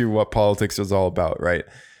teach you what politics is all about, right?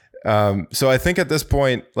 So I think at this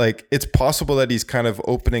point, like, it's possible that he's kind of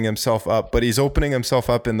opening himself up, but he's opening himself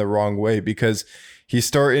up in the wrong way, because he's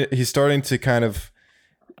starting to kind of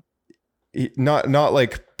not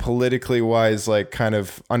like politically wise, like kind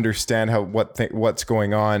of understand what's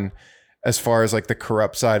going on as far as like the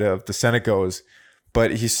corrupt side of the Senate goes.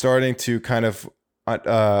 But he's starting to kind of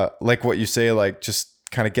like what you say, like just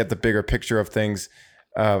kind of get the bigger picture of things.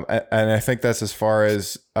 And I think that's as far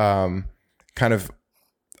as kind of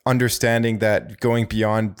understanding that going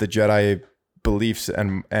beyond the Jedi beliefs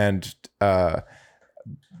and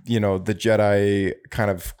you know, the Jedi kind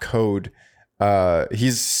of code.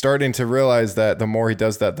 He's starting to realize that the more he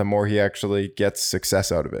does that, the more he actually gets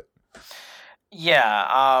success out of it.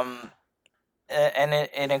 Yeah,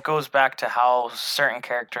 and it goes back to how certain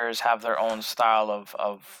characters have their own style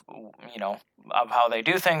of you know, of how they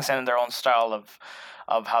do things and their own style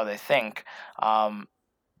of how they think. And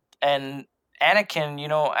Anakin, you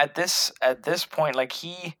know, at this point, like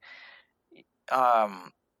he,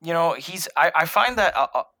 you know, I find that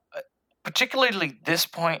particularly this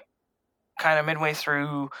point, kind of midway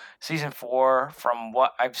through season 4, from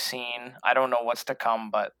what I've seen, I don't know what's to come,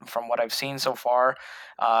 but from what I've seen so far,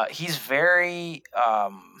 he's very,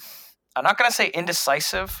 I'm not going to say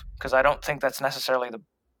indecisive, because I don't think that's necessarily the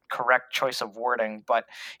correct choice of wording, but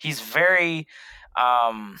he's very,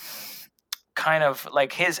 kind of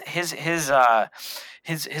like his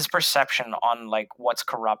perception on like what's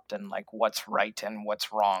corrupt and like what's right and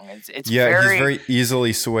what's wrong. It's he's very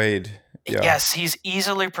easily swayed. Yeah. Yes, he's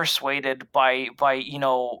easily persuaded by you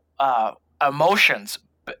know, emotions.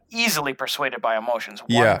 Easily persuaded by emotions.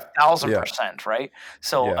 1,000%, right?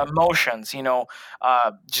 So emotions, you know,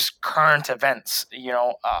 just current events, you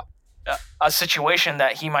know, a situation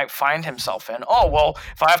that he might find himself in. Oh, well,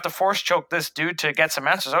 if I have to force choke this dude to get some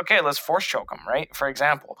answers, okay, let's force choke him, right? For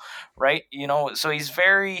example, right? You know, so he's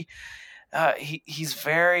very he's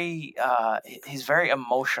very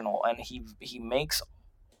emotional, and he makes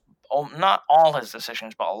not all his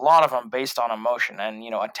decisions, but a lot of them based on emotion and, you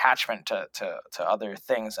know, attachment to other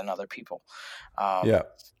things and other people.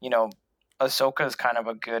 You know, Ahsoka is kind of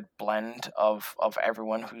a good blend of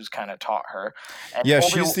everyone who's kind of taught her. And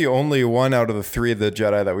she's the only one out of the 3 of the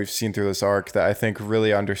Jedi that we've seen through this arc that I think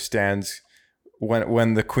really understands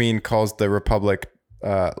when the Queen calls the Republic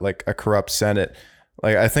like a corrupt Senate.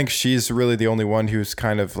 Like, I think she's really the only one who's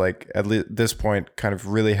kind of like, at this point, kind of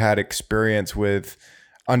really had experience with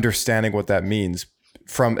understanding what that means,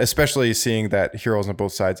 from especially seeing that Heroes on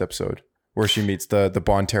Both Sides episode where she meets the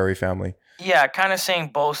Bonteri family. Yeah, kind of seeing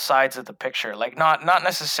both sides of the picture, like not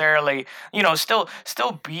necessarily, you know, still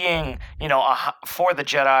being, you know, for the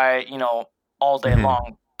Jedi, you know, all day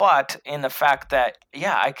long, but in the fact that,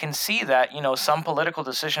 yeah, I can see that, you know, some political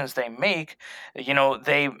decisions they make, you know,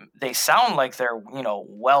 they sound like they're, you know,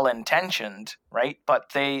 well-intentioned, right?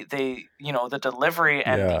 But they you know, the delivery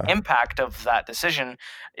and the impact of that decision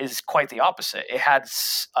is quite the opposite. It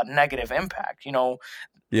has a negative impact, you know.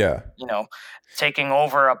 Yeah. You know, taking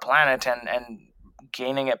over a planet and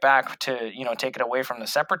gaining it back to, you know, take it away from the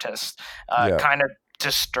separatists, kind of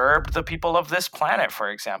disturbed the people of this planet, for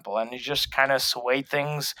example, and it just kind of swayed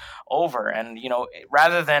things over. And, you know,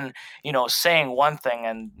 rather than, you know, saying one thing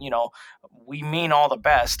and, you know, we mean all the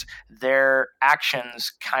best, their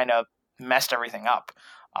actions kind of messed everything up.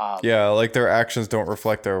 Like their actions don't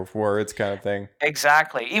reflect their words, kind of thing.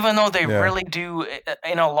 Exactly. Even though they really do,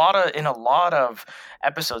 in a lot of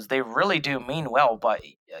episodes, they really do mean well. But,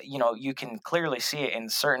 you know, you can clearly see it in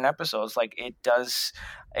certain episodes. Like it does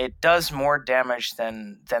more damage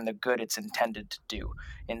than the good it's intended to do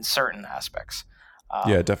in certain aspects.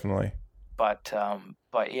 Definitely. But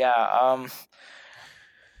yeah.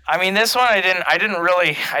 I mean, this one I didn't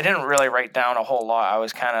really write down a whole lot. I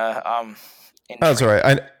was kind of That's all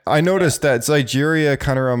right. I noticed that Zygeria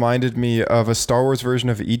kind of reminded me of a Star Wars version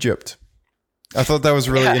of Egypt. I thought that was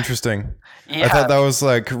really interesting. Yeah. I thought that was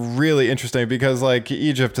like really interesting because like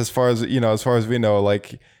Egypt, as far as we know,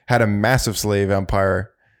 like had a massive slave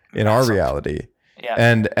empire in our reality. Yeah.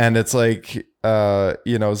 And it's like, you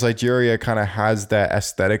know, Zygeria kind of has that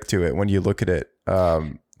aesthetic to it when you look at it.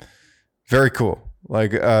 Very cool.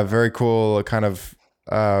 Like very cool kind of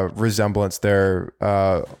resemblance there.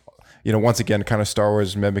 You know, once again, kind of Star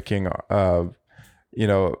Wars mimicking, you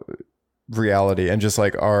know, reality and just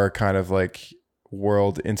like our kind of like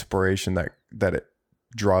world inspiration that it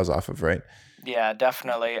draws off of, right? Yeah,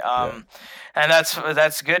 definitely. And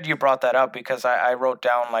that's good you brought that up because I wrote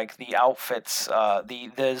down like the outfits,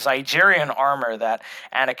 the Zygerian armor that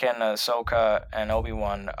Anakin, Ahsoka, and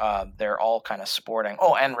Obi-Wan, they're all kind of sporting.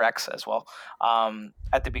 Oh, and Rex as well.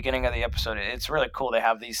 At the beginning of the episode, it's really cool. They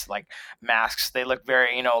have these like masks. They look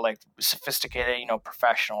very, you know, like sophisticated, you know,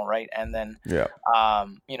 professional, right? And then,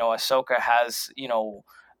 you know, Ahsoka has, you know,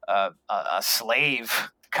 a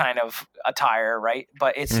slave kind of attire, right?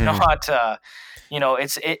 But it's not,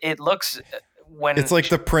 it looks when it's like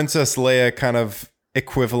the Princess Leia kind of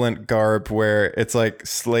equivalent garb where it's like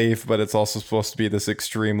slave, but it's also supposed to be this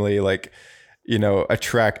extremely like,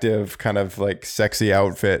 attractive kind of like sexy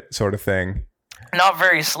outfit sort of thing. Not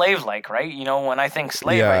very slave-like, right? When I think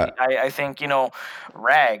slave, Yeah. I think,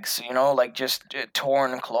 rags, like just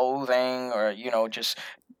torn clothing or, just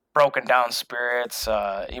broken down spirits,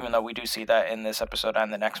 even though we do see that in this episode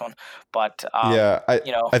and the next one. But,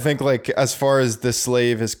 I think like as far as the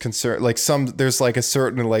slave is concerned, like there's like a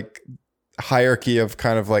certain like hierarchy of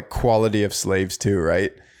kind of like quality of slaves too,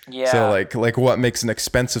 right? Yeah. So like what makes an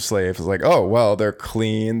expensive slave is like, oh, well, they're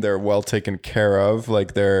clean, they're well taken care of,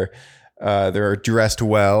 like they're dressed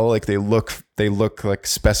well, like they look like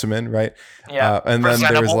specimen, right? Yeah. And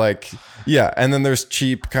then there's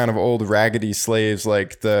cheap kind of old raggedy slaves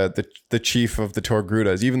like the chief of the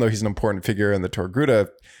Torgrutas. Even though he's an important figure in the Torgruta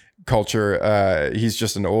culture, he's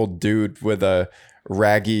just an old dude with a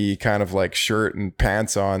raggy kind of like shirt and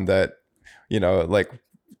pants on that, like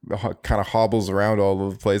kind of hobbles around all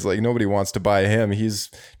over the place. Like nobody wants to buy him. He's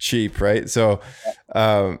cheap, right? So,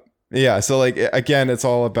 so like again, it's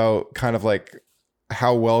all about kind of like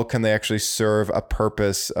how well can they actually serve a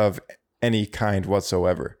purpose of any kind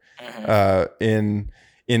whatsoever. In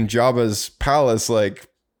Jabba's palace, like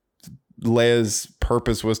Leia's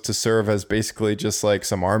purpose was to serve as basically just like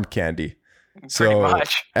some arm candy. Pretty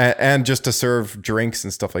much. And just to serve drinks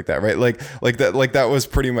and stuff like that, right? Like that was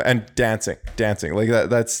pretty much, and dancing like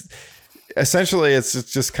that's essentially, it's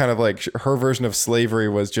just kind of like her version of slavery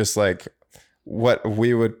was just like what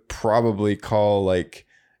we would probably call like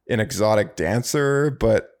an exotic dancer,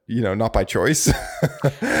 but not by choice.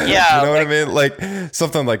 Yeah. What I mean? Like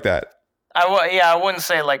something like that. I wouldn't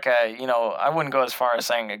say like I wouldn't go as far as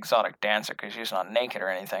saying exotic dancer because she's not naked or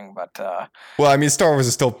anything, but well, I mean, Star Wars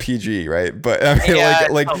is still PG, right? But I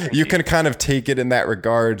mean, like you can kind of take it in that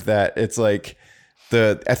regard that it's like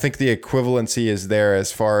I think the equivalency is there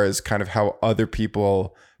as far as kind of how other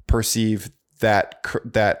people perceive that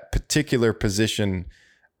particular position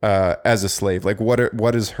as a slave. Like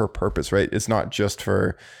what is her purpose, right? It's not just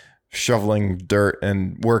for shoveling dirt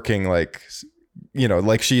and working like,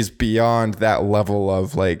 like she's beyond that level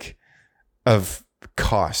of like of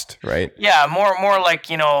cost, right? Yeah, more like,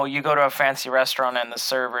 you go to a fancy restaurant and the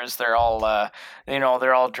servers, they're all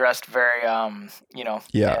they're all dressed very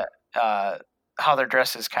how they're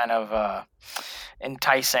dressed is kind of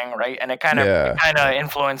enticing, right? And it kind of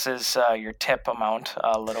influences your tip amount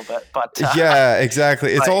a little bit, but yeah,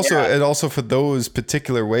 exactly. It's it also for those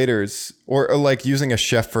particular waiters or like using a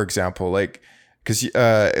chef, for example, like because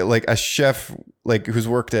like a chef like who's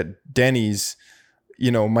worked at Denny's,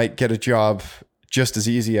 might get a job just as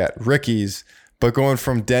easy at Ricky's, but going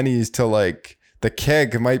from Denny's to like the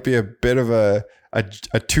Keg might be a bit of a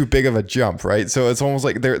too big of a jump, right? So it's almost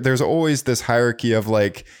like there's always this hierarchy of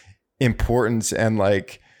like importance and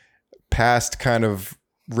like past kind of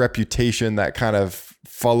reputation that kind of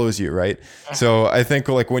follows you, right? So I think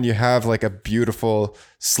like when you have like a beautiful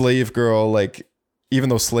slave girl, like even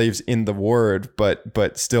though slave's in the word,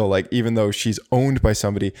 but still like even though she's owned by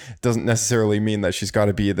somebody, doesn't necessarily mean that she's got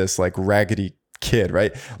to be this like raggedy kid,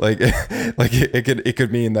 right? Like it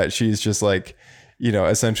could mean that she's just like,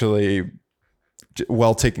 essentially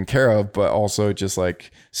well taken care of, but also just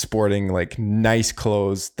like sporting like nice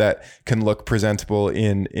clothes that can look presentable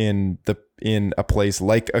in a place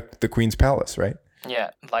like the Queen's Palace, right?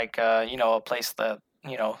 Yeah, like a place that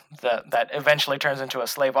that eventually turns into a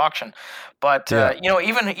slave auction. But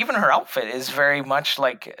even her outfit is very much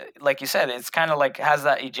like you said, it's kind of like has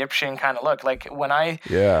that Egyptian kind of look. Like when I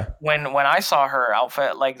saw her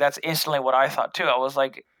outfit, like that's instantly what I thought too. I was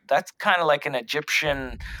like, that's kind of like an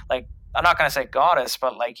Egyptian, like I'm not gonna say goddess,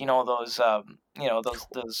 but like those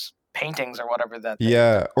those paintings or whatever that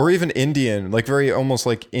or even Indian, like very almost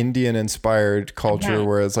like Indian inspired culture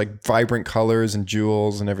where it's like vibrant colors and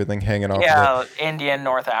jewels and everything hanging off of it. Indian,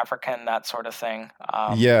 North African, that sort of thing.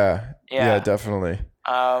 Definitely.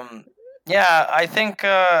 I think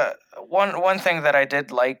one thing that I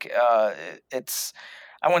did like, it's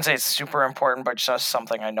I wouldn't say it's super important, but just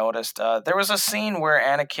something I noticed. There was a scene where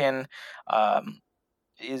Anakin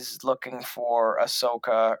is looking for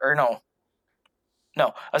Ahsoka, or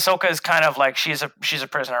no, Ahsoka is kind of like she's a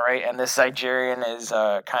prisoner, right? And this Nigerian is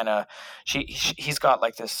kind of he's got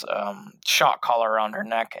like this shock collar around her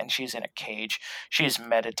neck, and she's in a cage. She's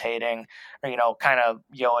meditating, or kind of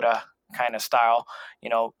Yoda kind of style,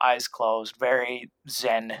 eyes closed, very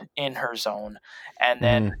zen, in her zone. And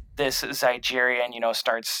then this Zygerian,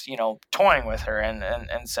 starts, toying with her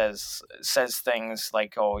and says things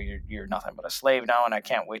like, "Oh, you're nothing but a slave now, and I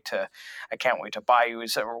can't wait to buy you,"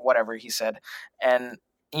 or whatever he said. And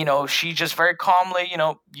she just very calmly,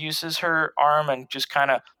 uses her arm and just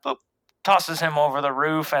kind of tosses him over the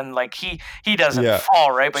roof, and like he doesn't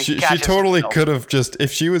fall, right? But she he catches totally himself. could have just,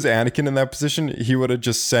 if she was Anakin in that position, he would have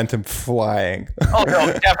just sent him flying. Oh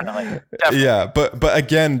no, definitely. Yeah, but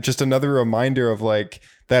again, just another reminder of like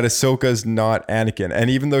that Ahsoka's not Anakin,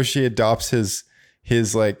 and even though she adopts his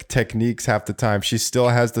like techniques half the time, she still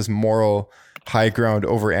has this moral high ground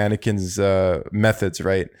over Anakin's methods,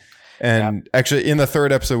 right? And actually, in the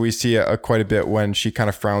third episode, we see quite a bit when she kind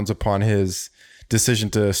of frowns upon his decision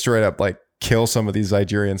to straight up like kill some of these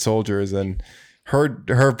Zygerian soldiers, and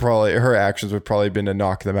her actions would probably been to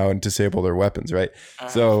knock them out and disable their weapons, right?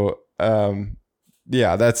 So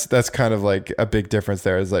that's kind of like a big difference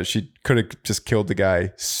there, is that she could have just killed the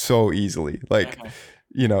guy so easily, like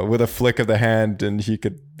with a flick of the hand, and he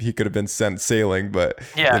could have been sent sailing. But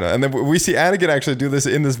and then we see Anakin actually do this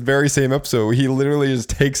in this very same episode. He literally just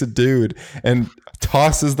takes a dude and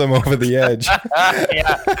tosses them over the edge.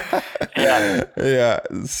 Yeah.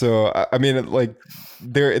 So I mean, like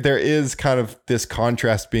there is kind of this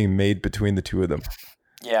contrast being made between the two of them.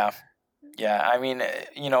 Yeah. I mean,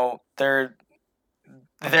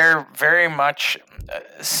 they're very much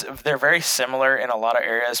they're very similar in a lot of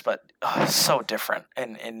areas, but so different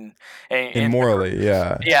in morally,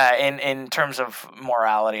 in terms of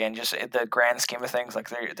morality and just the grand scheme of things. Like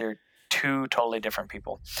they're two totally different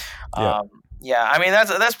people. I mean,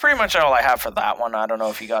 that's pretty much all I have for that one. I don't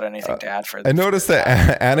know if you got anything to add for this. I noticed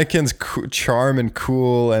that Anakin's charm and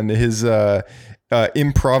cool, and his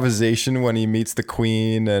improvisation when he meets the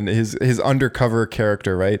queen, and his undercover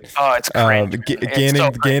character, right? Oh, it's cringe.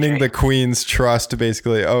 Gaining the queen's trust,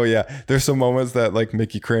 basically. Oh yeah, there's some moments that like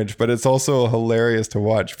make you cringe, but it's also hilarious to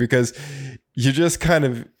watch, because you just kind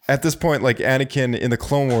of, at this point, like Anakin in the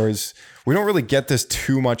Clone Wars, we don't really get this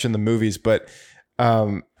too much in the movies, but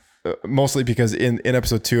mostly because in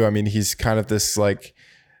episode 2, I mean, he's kind of this like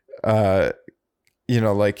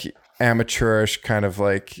like amateurish kind of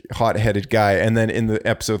like hot-headed guy, and then in the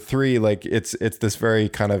episode 3, like it's this very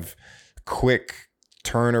kind of quick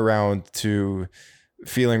turnaround to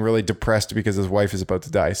feeling really depressed because his wife is about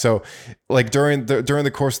to die. So like during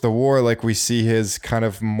the course of the war, like we see his kind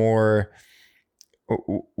of more,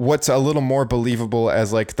 what's a little more believable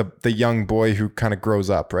as like the young boy who kind of grows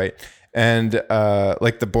up, right? And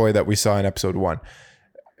like the boy that we saw in episode 1,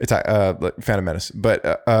 it's Phantom Menace,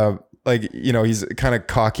 but like, he's kind of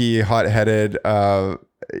cocky, hot-headed,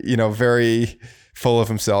 very full of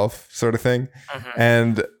himself sort of thing.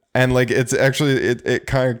 And like, it's actually, it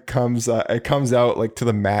kind of comes out like to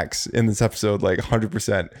the max in this episode, like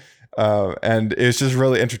 100%. And it's just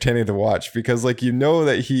really entertaining to watch, because like,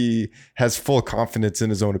 that he has full confidence in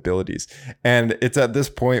his own abilities. And it's at this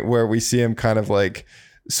point where we see him kind of like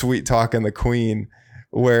sweet talking the queen,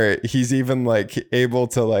 where he's even like able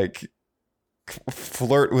to like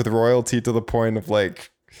flirt with royalty to the point of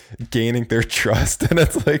like gaining their trust. And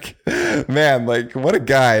it's like, man, like what a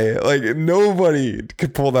guy. Like nobody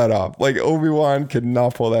could pull that off. Like Obi-Wan could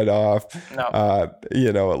not pull that off.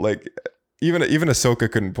 No. Like even Ahsoka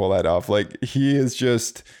couldn't pull that off. Like he is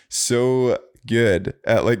just so good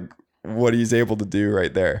at like what he's able to do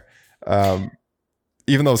right there.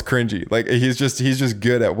 Even though it's cringy, like he's just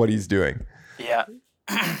good at what he's doing. Yeah.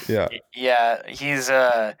 Yeah. He's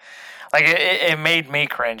like it made me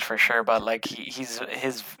cringe for sure, but like he's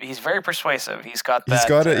very persuasive. He's got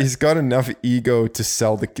that. He's got enough ego to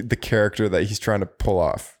sell the character that he's trying to pull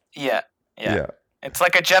off. Yeah. It's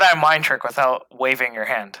like a Jedi mind trick without waving your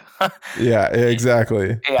hand. Yeah,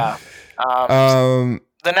 exactly. Yeah. The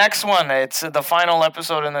next one, it's the final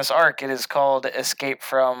episode in this arc. It is called Escape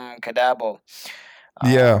from Kadabo.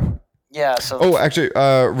 Yeah. So. Actually,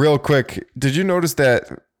 real quick, did you notice that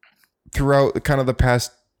throughout kind of the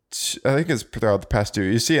past? I think it's throughout the past 2.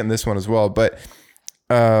 You see it in this one as well, but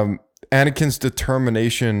Anakin's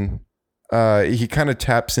determination, he kind of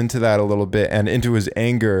taps into that a little bit, and into his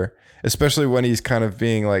anger, especially when he's kind of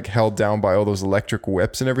being like held down by all those electric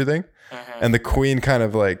whips and everything. And the queen kind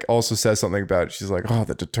of like also says something about it. She's like, oh,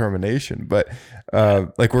 the determination. But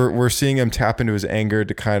like we're seeing him tap into his anger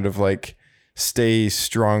to kind of like stay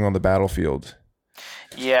strong on the battlefield.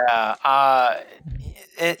 Yeah.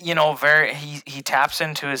 He taps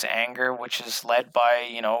into his anger, which is led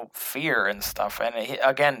by, fear and stuff. And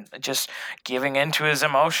again, just giving into his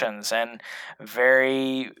emotions, and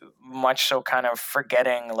very much so kind of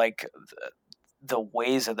forgetting like the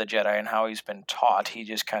ways of the Jedi and how he's been taught. He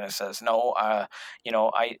just kind of says, no,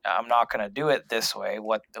 I'm not going to do it this way.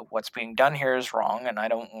 What's being done here is wrong, and I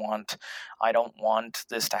don't want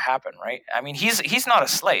this to happen, right? I mean, he's not a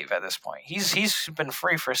slave at this point. He's been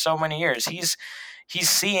free for so many years. He's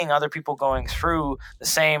seeing other people going through the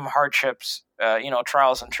same hardships,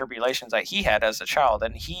 trials and tribulations that he had as a child,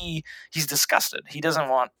 and he's disgusted. He doesn't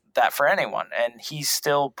want that for anyone, and he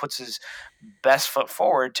still puts his best foot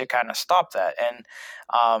forward to kind of stop that. And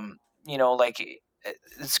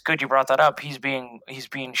it's good you brought that up. He's being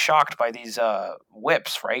shocked by these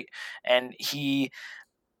whips, right? And he's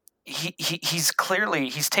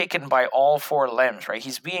clearly taken by all four limbs, right?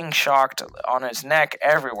 He's being shocked on his neck,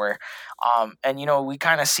 everywhere. And we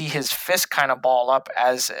kind of see his fist kind of ball up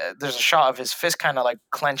as there's a shot of his fist kind of like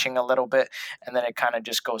clenching a little bit, and then it kind of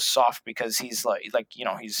just goes soft because he's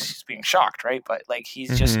he's being shocked, right? But like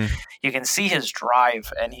he's just, you can see his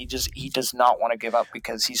drive, and he does not want to give up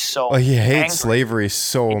because he's so he hates angry. slavery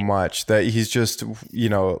so much that he's just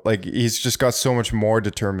he's just got so much more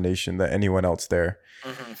determination than anyone else there.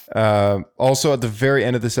 Also at the very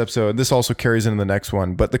end of this episode, this also carries into the next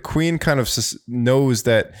one, but the Queen kind of knows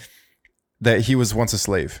that he was once a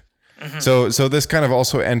slave. So this kind of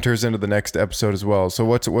also enters into the next episode as well. So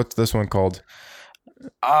what's this one called?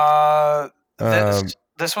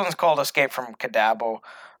 This one's called Escape from Kadabo.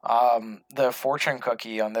 The fortune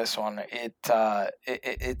cookie on this one,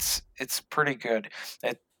 it's pretty good.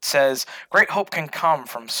 It says, "Great hope can come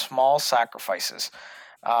from small sacrifices."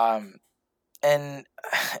 And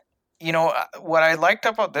what I liked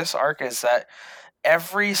about this arc is that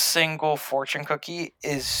every single fortune cookie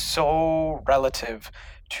is so relative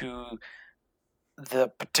to the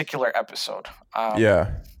particular episode. We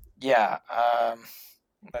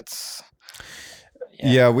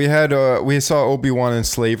saw Obi-Wan in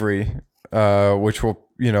slavery, which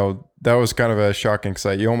that was kind of a shocking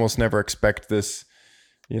sight. You almost never expect this,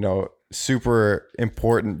 super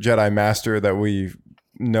important Jedi master that we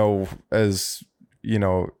know as,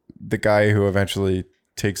 the guy who eventually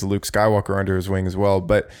takes Luke Skywalker under his wing as well.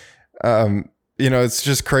 But, it's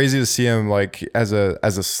just crazy to see him like as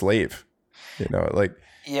a slave,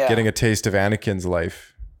 getting a taste of Anakin's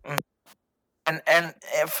life. And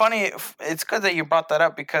funny, it's good that you brought that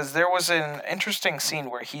up, because there was an interesting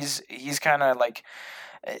scene where he's kind of like,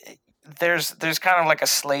 there's kind of like a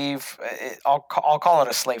slave. I'll call it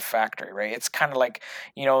a slave factory, right? It's kind of like,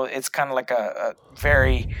 it's kind of like a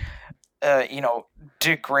very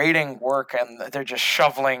degrading work, and they're just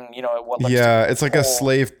shoveling, it's like a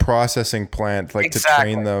slave processing plant, like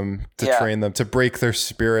exactly. train them to break their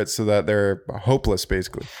spirit so that they're hopeless,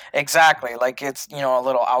 basically. Exactly. Like it's, a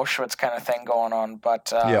little Auschwitz kind of thing going on,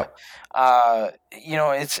 but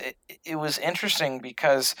it was interesting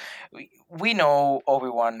because we know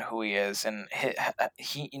Obi-Wan who he is, and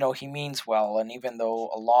he means well. And even though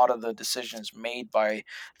a lot of the decisions made by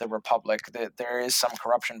the Republic, there is some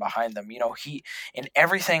corruption behind them, he, in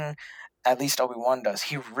everything, at least Obi-Wan does,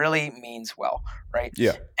 he really means well, right?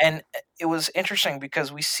 Yeah. And it was interesting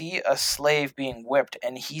because we see a slave being whipped,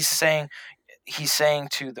 and he's saying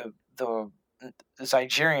to the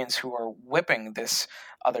Zygerians who are whipping this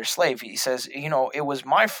other slave, he says, it was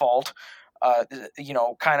my fault.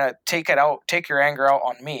 Kind of take your anger out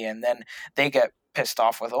on me. And then they get pissed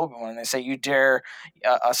off with Obi-Wan, and they say, you dare,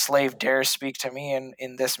 a slave dare speak to me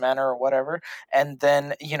in this manner or whatever. And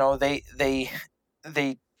then,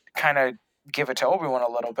 they kind of give it to Obi-Wan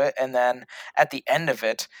a little bit. And then at the end of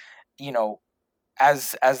it,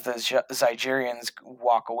 as the Zygerians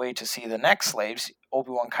walk away to see the next slaves,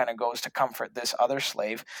 Obi-Wan kind of goes to comfort this other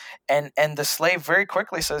slave, and the slave very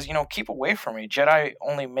quickly says, keep away from me. Jedi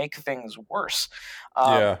only make things worse.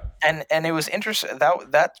 And it was interesting,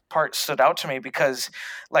 that part stood out to me because,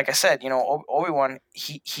 like I said, Obi-Wan,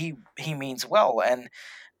 he means well, and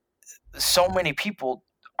so many people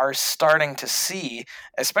are starting to see,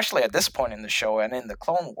 especially at this point in the show and in the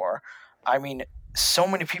Clone War, I mean, so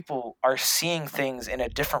many people are seeing things in a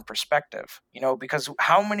different perspective, because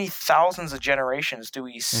how many thousands of generations do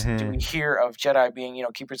we hear of Jedi being,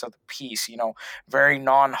 keepers of the peace, very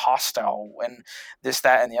non-hostile, and this,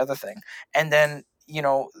 that, and the other thing. And then,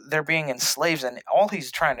 they're being enslaved, and all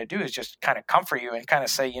he's trying to do is just kind of comfort you and kind of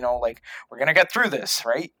say, we're going to get through this,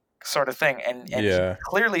 right? Sort of thing. And he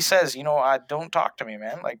clearly says, don't talk to me,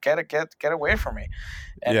 man. Like, get away from me.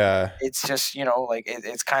 And it's just,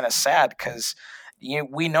 it's kind of sad because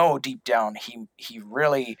we know deep down he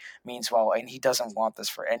really means well, and he doesn't want this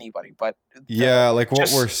for anybody. But go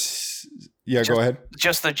ahead.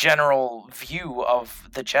 Just the general view of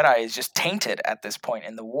the Jedi is just tainted at this point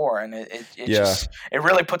in the war, and it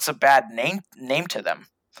really puts a bad name to them.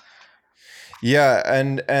 Yeah,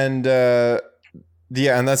 and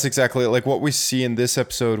that's exactly like what we see in this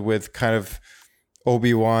episode with kind of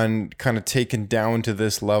Obi-Wan kind of taken down to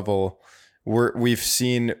this level. We've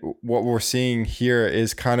seen what we're seeing here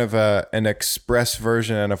is kind of an express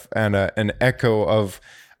version and an echo of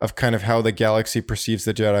kind of how the galaxy perceives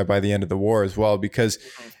the Jedi by the end of the war as well. Because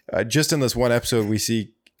just in this one episode, we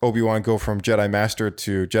see Obi-Wan go from Jedi Master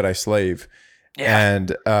to Jedi Slave. Yeah.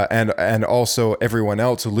 And also everyone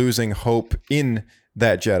else losing hope in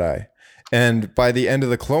that Jedi. And by the end of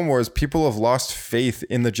the Clone Wars, people have lost faith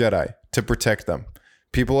in the Jedi to protect them.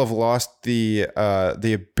 People have lost the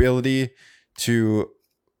ability to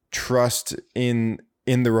trust in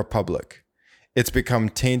the Republic. It's become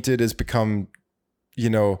tainted. It's become,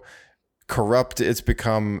 corrupt. It's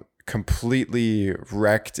become completely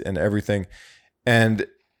wrecked and everything. And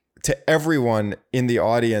to everyone in the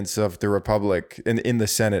audience of the Republic, in the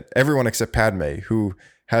Senate, everyone except Padme, who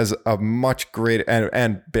has a much greater,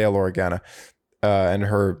 and Bail Organa, and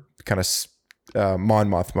her kind of Mon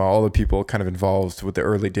Mothma, all the people kind of involved with the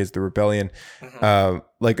early days of the rebellion.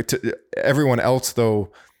 Like to everyone else,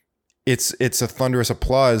 though, it's a thunderous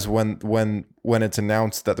applause when it's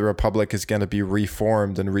announced that the Republic is going to be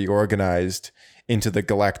reformed and reorganized into the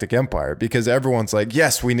Galactic Empire, because everyone's like,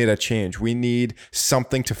 yes, we need a change. We need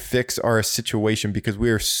something to fix our situation because we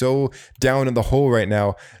are so down in the hole right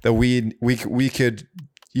now that we could,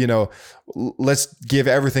 let's give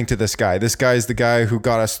everything to this guy. This guy is the guy who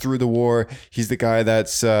got us through the war. He's the guy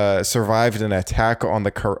that's survived an attack on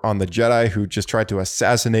the Jedi who just tried to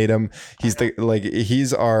assassinate him. He's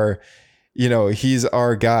our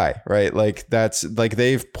guy, right? Like that's like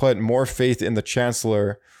they've put more faith in the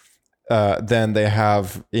Chancellor than they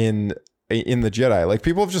have in the Jedi. Like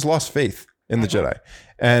people have just lost faith in the Jedi,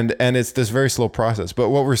 and it's this very slow process. But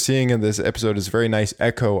what we're seeing in this episode is a very nice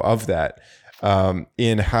echo of that,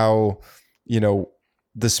 in how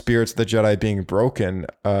the spirits of the Jedi being broken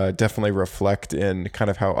definitely reflect in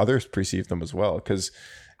kind of how others perceive them as well. Because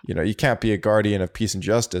you can't be a guardian of peace and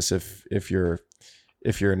justice if you're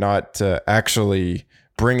not actually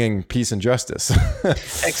bringing peace and justice.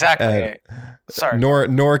 Exactly. Sorry.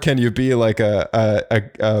 Nor can you be like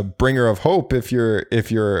a bringer of hope if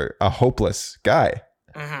you're a hopeless guy.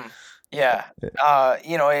 Mm-hmm. Yeah.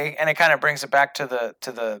 And it kind of brings it back to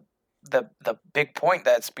the big point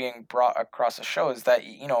that's being brought across the show is that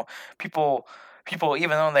people even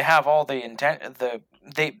though they have all the intent,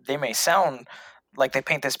 they may sound like they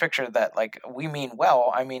paint this picture that like we mean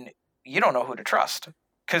well. I mean, you don't know who to trust.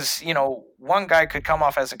 Because, one guy could come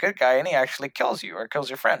off as a good guy and he actually kills you or kills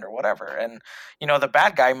your friend or whatever. And, the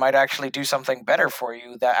bad guy might actually do something better for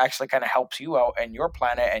you that actually kind of helps you out and your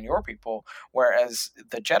planet and your people. Whereas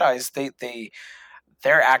the Jedis,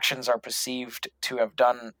 their actions are perceived to have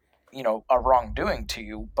done, a wrongdoing to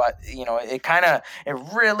you. But, it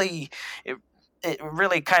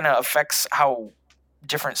really kind of affects how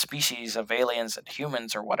different species of aliens and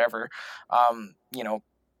humans or whatever,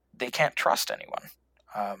 they can't trust anyone.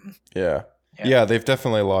 Yeah, they've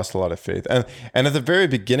definitely lost a lot of faith, and at the very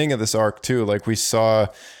beginning of this arc too, like we saw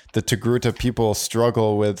the Togruta people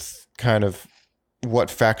struggle with kind of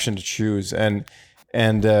what faction to choose, and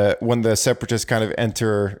when the Separatists kind of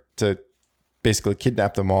enter to basically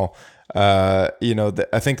kidnap them all, I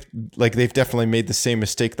think like they've definitely made the same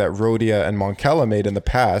mistake that Rhodia and Mon Cala made in the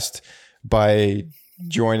past by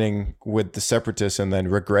joining with the Separatists and then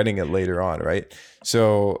regretting it later on, right?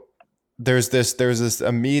 So there's this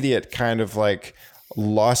immediate kind of like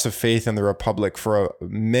loss of faith in the Republic for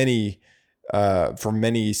many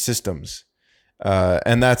systems,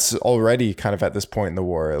 and that's already kind of at this point in the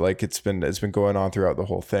war. Like it's been going on throughout the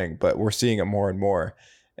whole thing, but we're seeing it more and more.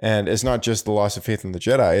 And it's not just the loss of faith in the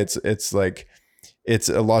Jedi; it's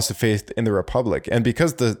a loss of faith in the Republic. And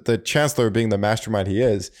because the Chancellor being the mastermind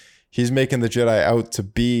he's making the Jedi out to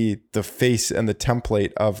be the face and the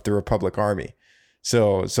template of the Republic Army.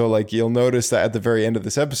 So like you'll notice that at the very end of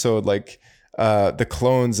this episode, like the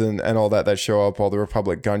clones and all that show up, all the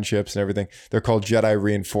Republic gunships and everything, they're called Jedi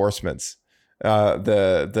reinforcements.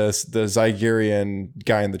 The Zygerian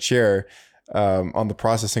guy in the chair on the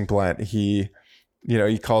processing plant, he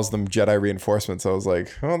calls them Jedi reinforcements. I was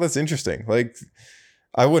like, oh, that's interesting. Like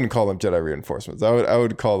I wouldn't call them Jedi reinforcements. I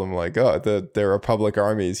would call them like, oh, the Republic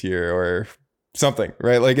armies here or something,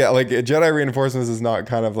 right? Like Jedi reinforcements is not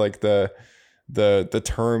kind of like the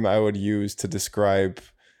term I would use to describe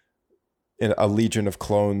a legion of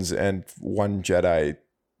clones and one Jedi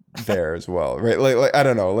there as well, right? Like I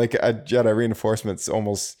don't know, like a Jedi reinforcements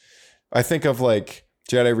almost. I think of like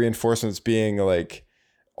Jedi reinforcements being like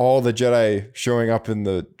all the Jedi showing up in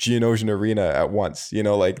the Geonosian arena at once. You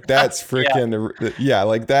know, like that's freaking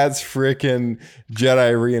like that's freaking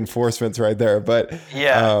Jedi reinforcements right there. But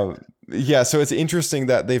yeah, so it's interesting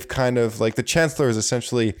that they've kind of like the Chancellor has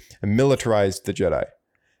essentially militarized the Jedi,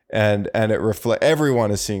 and it reflect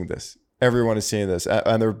everyone is seeing this. Everyone is seeing this,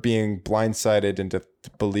 and they're being blindsided into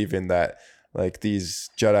believing that like these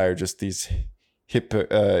Jedi are just these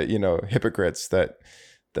hypocrites that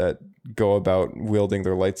go about wielding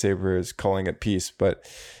their lightsabers, calling it peace. But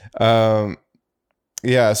so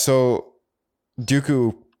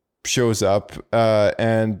Dooku shows up,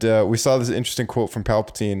 and we saw this interesting quote from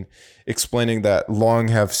Palpatine explaining that long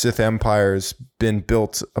have Sith empires been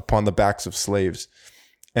built upon the backs of slaves,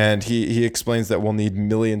 and he explains that we'll need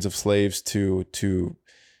millions of slaves to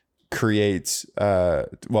create to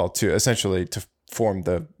essentially to form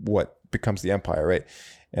what becomes the empire, right?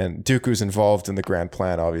 And Dooku's involved in the grand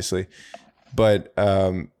plan, obviously. But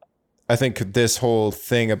I think this whole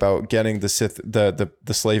thing about getting the Sith, the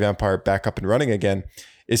slave empire back up and running again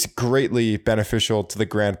is greatly beneficial to the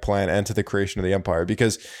grand plan and to the creation of the empire.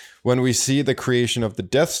 Because when we see the creation of the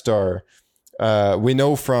Death Star, we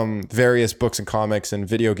know from various books and comics and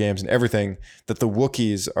video games and everything that the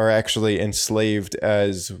Wookiees are actually enslaved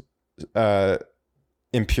as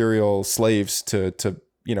imperial slaves to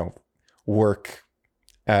work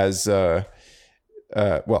as slaves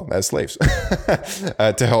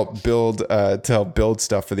to help build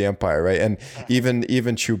stuff for the empire, right? And even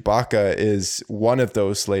Chewbacca is one of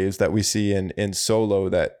those slaves that we see in Solo,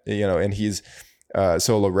 that and he's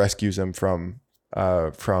Solo rescues him from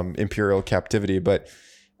imperial captivity. But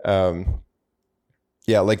like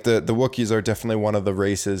the Wookiees are definitely one of the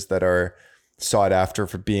races that are sought after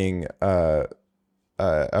for being a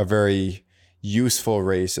very useful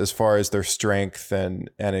race as far as their strength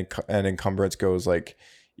and encumbrance goes. Like,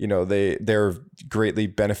 they're greatly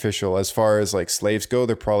beneficial as far as like slaves go.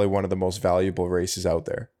 They're probably one of the most valuable races out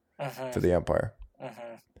there for the empire.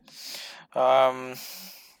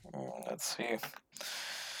 Let's see.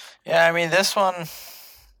 Yeah, I mean this one.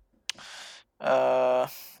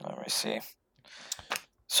 Let me see.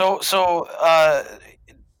 So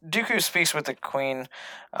Dooku speaks with the Queen,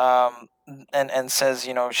 and says,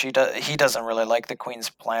 he doesn't really like the Queen's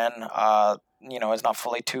plan. It's not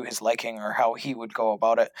fully to his liking or how he would go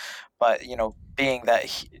about it. But being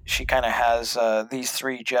that she kind of has these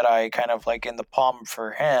three Jedi kind of like in the palm of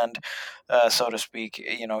her hand, so to speak,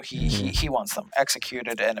 he wants them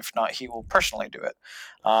executed, and if not, he will personally do it.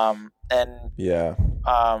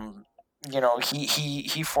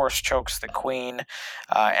 He force chokes the Queen.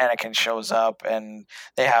 Anakin shows up, and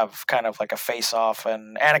they have kind of like a face off,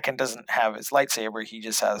 and Anakin doesn't have his lightsaber. He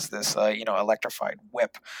just has this electrified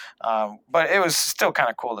whip. But it was still kind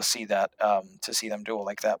of cool to see that, to see them duel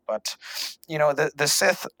like that. But the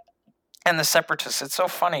Sith and the Separatists, it's so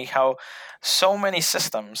funny how so many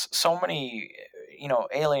systems, so many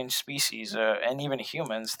alien species, and even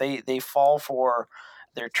humans, they fall for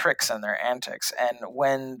their tricks and their antics, and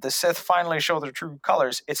when the Sith finally show their true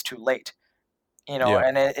colors, it's too late.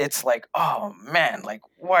 And it's like, oh man, like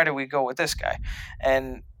why do we go with this guy?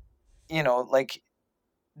 And like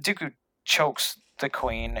Dooku chokes the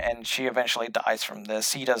Queen, and she eventually dies from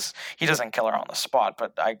this. He doesn't kill her on the spot,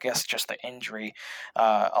 but I guess just the injury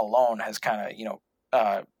alone has kind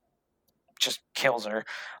of just kills her,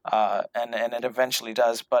 and it eventually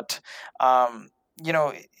does. But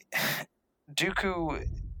Dooku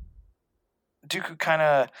kind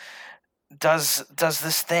of does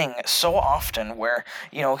this thing so often where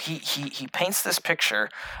he paints this picture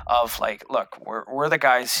of like, look, we're the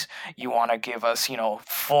guys you want to give us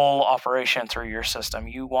full operation through your system.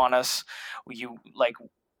 You want us, you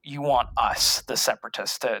want us, the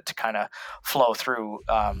Separatists, to kind of flow through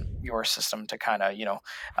your system to kind of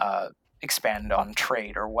expand on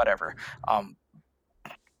trade or whatever.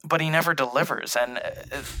 But he never delivers, and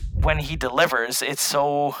when he delivers, it's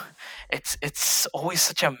always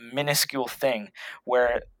such a minuscule thing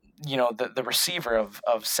where the receiver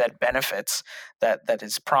of said benefits that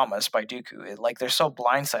is promised by Dooku, like they're so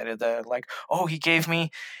blindsided. They're like, oh, he gave me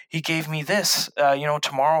this,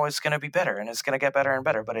 tomorrow it's going to be better and it's going to get better and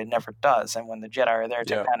better, but it never does. And when the Jedi are there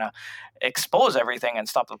to kind of expose everything and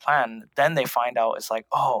stop the plan, then they find out it's like,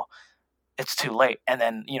 oh, it's too late, and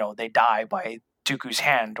then they die by Dooku's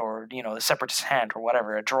hand, or the Separatist hand, or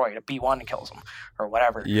whatever, a droid, a B-1 kills him or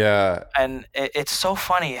whatever. Yeah. And it's so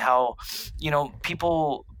funny how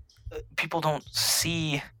people don't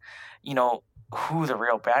see who the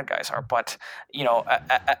real bad guys are, but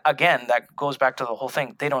again, that goes back to the whole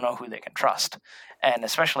thing. They don't know who they can trust, and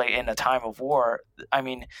especially in a time of war. I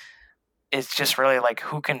mean, it's just really like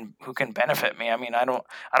who can benefit me. I mean, I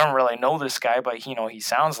don't really know this guy, but he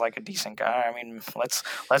sounds like a decent guy. I mean, let's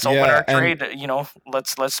open our trade.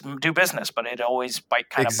 Let's do business, but it always bite.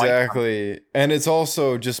 Exactly, and it's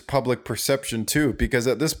also just public perception too, because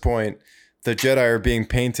at this point, the Jedi are being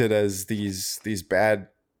painted as these bad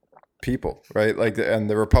people, right? Like, and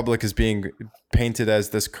the Republic is being painted as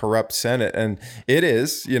this corrupt Senate, and it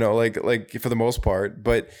is, like for the most part.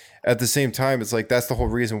 But at the same time, it's like that's the whole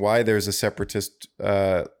reason why there's a separatist,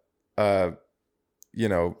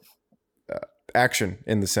 action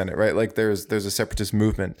in the Senate, right? Like there's a separatist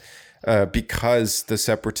movement because the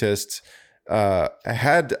separatists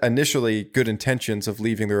had initially good intentions of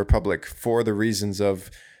leaving the Republic for the reasons of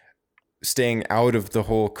staying out of the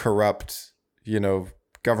whole corrupt,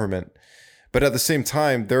 government. But at the same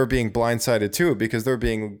time, they're being blindsided too, because they're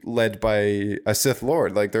being led by a Sith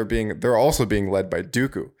Lord. Like they're also being led by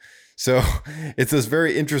Dooku. So it's this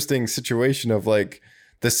very interesting situation of like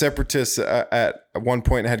the separatists at one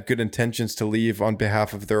point had good intentions to leave on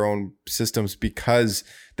behalf of their own systems because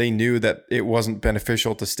they knew that it wasn't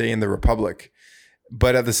beneficial to stay in the Republic.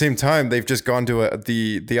 But at the same time, they've just gone to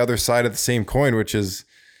the other side of the same coin, which is,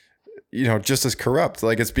 just as corrupt.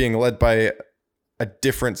 Like it's being led by a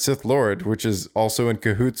different Sith Lord, which is also in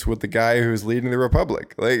cahoots with the guy who's leading the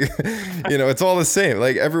Republic. Like, it's all the same.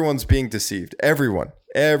 Like everyone's being deceived.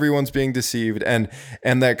 Everyone's being deceived. And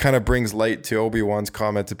that kind of brings light to Obi-Wan's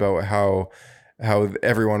comment about how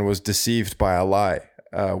everyone was deceived by a lie.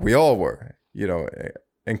 We all were,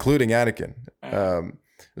 including Anakin,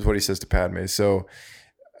 is what he says to Padme. So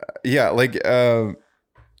I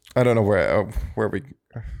don't know where we,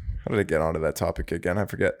 how did I get onto that topic again? I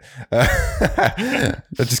forget. I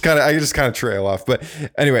just kind of trail off. But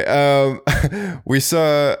anyway, we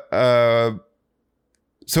saw.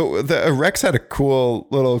 So the Rex had a cool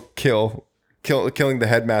little killing the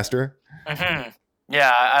headmaster. Mm-hmm.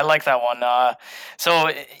 Yeah, I like that one.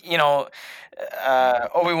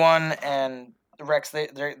 Obi-Wan and Rex,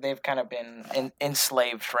 they've kind of been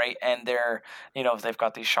enslaved, right? And they're, they've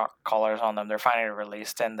got these shock collars on them. They're finally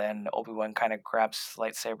released, and then Obi-Wan kind of grabs the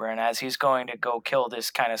lightsaber, and as he's going to go kill this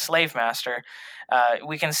kind of slave master,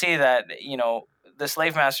 we can see that, the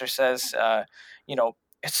slave master says,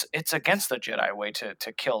 it's against the Jedi way to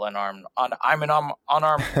kill an unarmed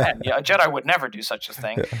man. Yeah, a Jedi would never do such a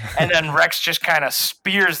thing. And then Rex just kind of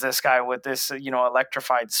spears this guy with this,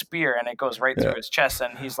 electrified spear, and it goes right through his chest.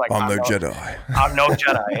 And he's like, I'm no Jedi. I'm no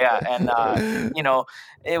Jedi. Yeah. And,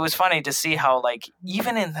 it was funny to see how, like,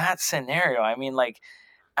 even in that scenario,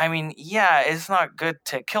 yeah, it's not good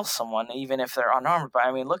to kill someone, even if they're unarmed.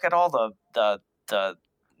 But look at all the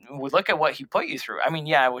look at what he put you through.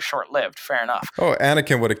 Yeah, it was short-lived. Fair enough. Oh,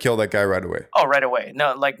 Anakin would have killed that guy right away. Oh, right away.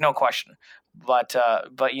 No question. But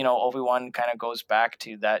Obi-Wan kind of goes back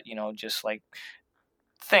to that, just like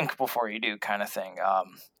think before you do kind of thing.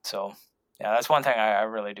 So yeah, that's one thing I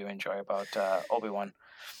really do enjoy about Obi-Wan.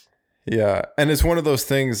 Yeah, and it's one of those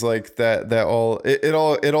things like that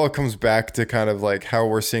it all comes back to kind of like how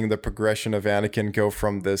we're seeing the progression of Anakin go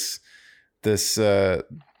from this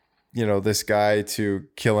guy to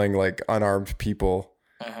killing like unarmed people.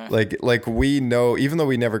 Uh-huh. Like we know, even though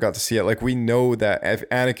we never got to see it, like we know that if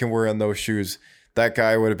Anakin were in those shoes, that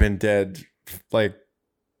guy would have been dead like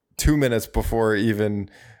 2 minutes before even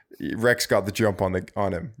Rex got the jump on him,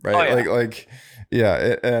 right? Oh, yeah.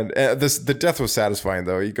 The death was satisfying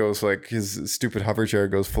though. He goes like his stupid hover chair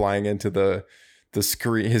goes flying into the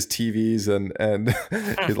screen, his TVs, and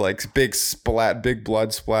his like big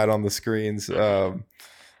blood splat on the screens.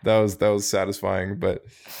 That was satisfying, but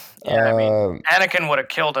yeah, Anakin would have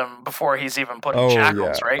killed him before he's even put in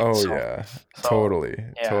shackles, right? Totally.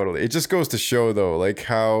 It just goes to show though, like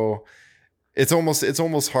how it's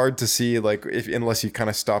almost hard to see, like unless you kind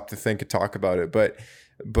of stop to think and talk about it. But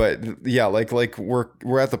yeah, like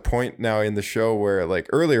we're at the point now in the show where like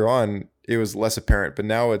earlier on it was less apparent, but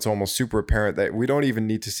now it's almost super apparent that we don't even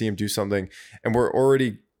need to see him do something, and we're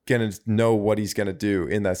already gonna know what he's gonna do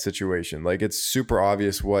in that situation. Like it's super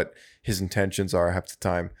obvious what his intentions are half the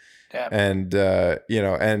time. Yeah. And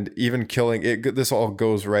and even killing it, this all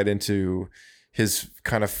goes right into his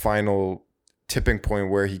kind of final tipping point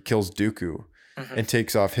where he kills Dooku and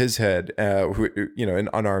takes off his head, an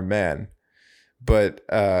unarmed man. But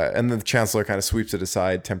and then the Chancellor kind of sweeps it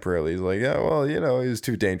aside temporarily. He's like, yeah, well, he was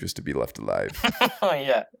too dangerous to be left alive.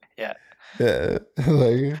 Yeah. Yeah,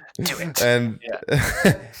 like, do it. And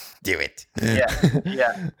do it. Yeah.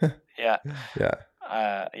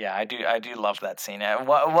 I do love that scene. That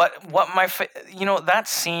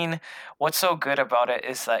scene, what's so good about it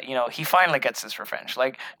is that he finally gets his revenge.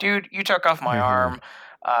 Like, dude, you took off my arm.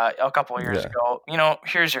 a couple of years ago. You know,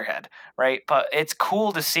 here's your head, right? But it's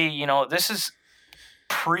cool to see. You know, this is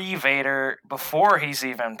pre-Vader, before he's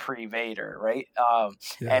even pre-Vader, right?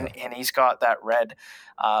 And he's got that red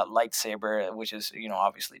lightsaber, which is, you know,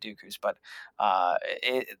 obviously Dooku's, but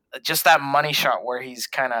just that money shot where he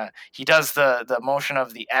does the motion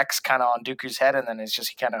of the X kind of on Dooku's head, and then it's just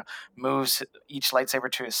he kind of moves each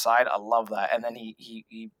lightsaber to his side. I love that, and then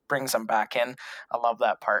he brings them back in. I love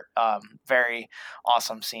that part. Very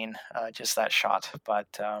awesome scene, just that shot.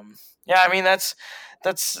 But yeah, I mean that's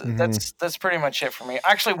pretty much it for me.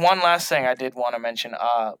 Actually, one last thing I did want to mention,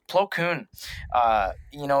 Plo Koon,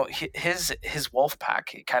 you know, his wolf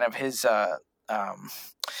pack, kind of his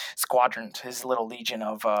squadron, his little legion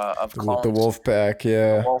of clones. The wolf pack,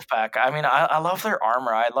 yeah. The wolf pack. I mean, I love their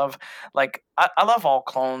armor. I love all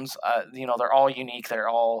clones. You know, they're all unique. They're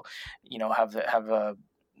all, you know, have a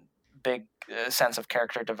big sense of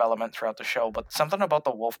character development throughout the show, but something about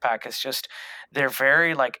the Wolfpack is just, they're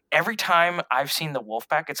very, like, every time I've seen the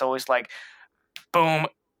Wolfpack, it's always like, boom,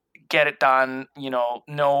 get it done, you know,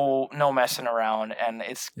 no messing around, and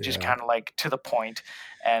it's just kind of like to the point.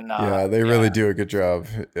 And they really do a good job.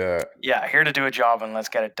 Yeah, here to do a job, and let's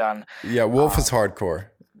get it done. Yeah, Wolf is hardcore.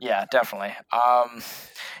 Yeah, definitely.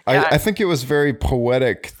 I think it was very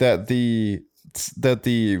poetic that the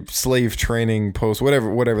slave training post,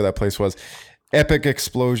 whatever that place was, epic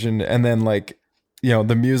explosion, and then, like, you know,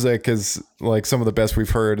 the music is like some of the best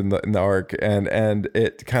we've heard in the arc, and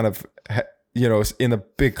it kind of, you know, in a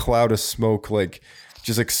big cloud of smoke, like,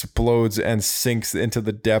 just explodes and sinks into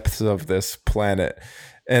the depths of this planet.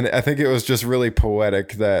 And I think it was just really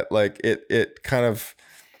poetic that, like, it kind of,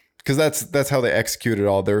 because that's how they executed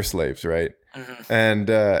all their slaves, right?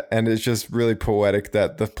 Mm-hmm. And it's just really poetic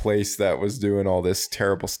that the place that was doing all this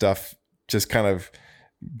terrible stuff just kind of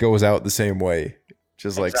goes out the same way,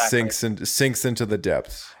 just like sinks into the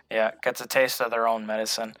depths. Yeah, gets a taste of their own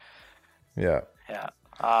medicine. Yeah.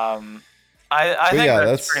 I think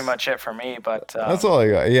that's pretty much it for me. But that's all I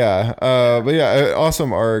got. Yeah. But yeah,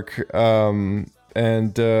 awesome arc.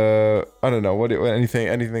 And I don't know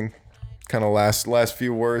anything. Kind of last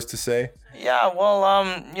few words to say. Yeah, well,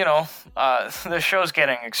 you know, the show's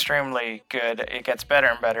getting extremely good. It gets better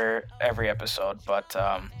and better every episode, but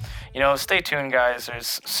you know, stay tuned, guys.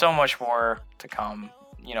 There's so much more to come.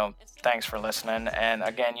 You know, thanks for listening. And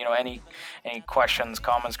again, you know, any questions,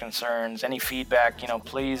 comments, concerns, any feedback, you know,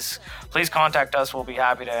 please contact us. We'll be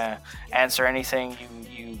happy to answer anything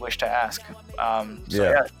you wish to ask.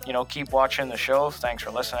 Yeah, you know, keep watching the show. Thanks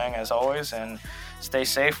for listening, as always, and stay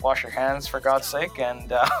safe, wash your hands for God's sake,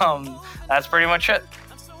 and that's pretty much it.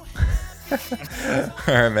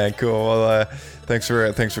 All right, man, cool. Well, thanks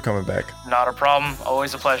for coming back. Not a problem.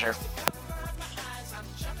 Always a pleasure.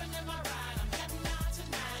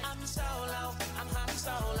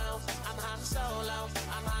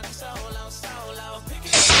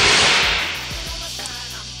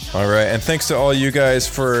 All right, and thanks to all you guys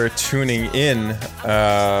for tuning in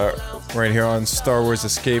right here on Star Wars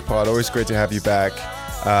Escape Pod. Always great to have you back.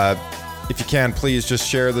 If you can, please just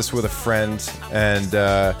share this with a friend and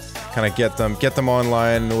kind of get them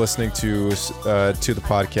online listening to the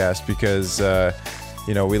podcast, because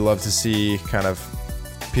you know, we love to see kind of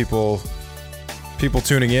people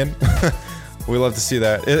tuning in. We love to see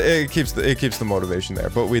that. It keeps the motivation there,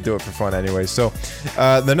 but we do it for fun anyway. So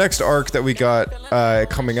the next arc that we got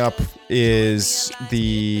coming up is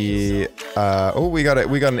the we got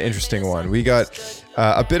an interesting one. We got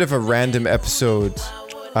a bit of a random episode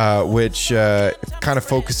which kind of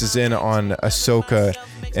focuses in on Ahsoka,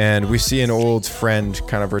 and we see an old friend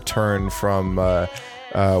kind of return from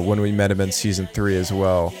when we met him in season 3 as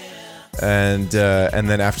well. And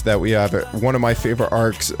then after that, we have one of my favorite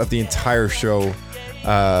arcs of the entire show,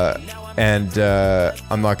 and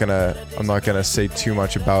I'm not gonna say too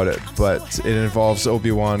much about it, but it involves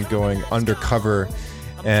Obi-Wan going undercover,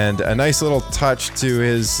 and a nice little touch to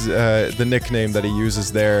his the nickname that he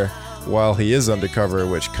uses there while he is undercover,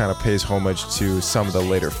 which kind of pays homage to some of the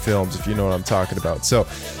later films, if you know what I'm talking about. So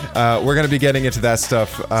we're gonna be getting into that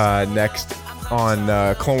stuff next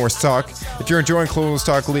on Clone Wars Talk. If you're enjoying Clone Wars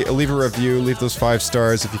Talk, leave a review, leave those 5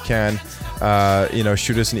 stars if you can. You know,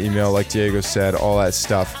 shoot us an email, like Diego said, all that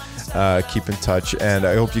stuff. Keep in touch, and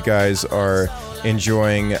I hope you guys are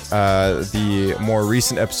enjoying the more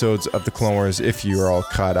recent episodes of the Clone Wars, if you are all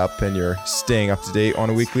caught up and you're staying up to date on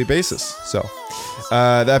a weekly basis. So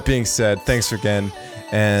that being said, thanks again,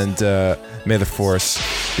 and may the Force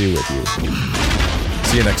be with you.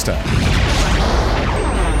 See you next time.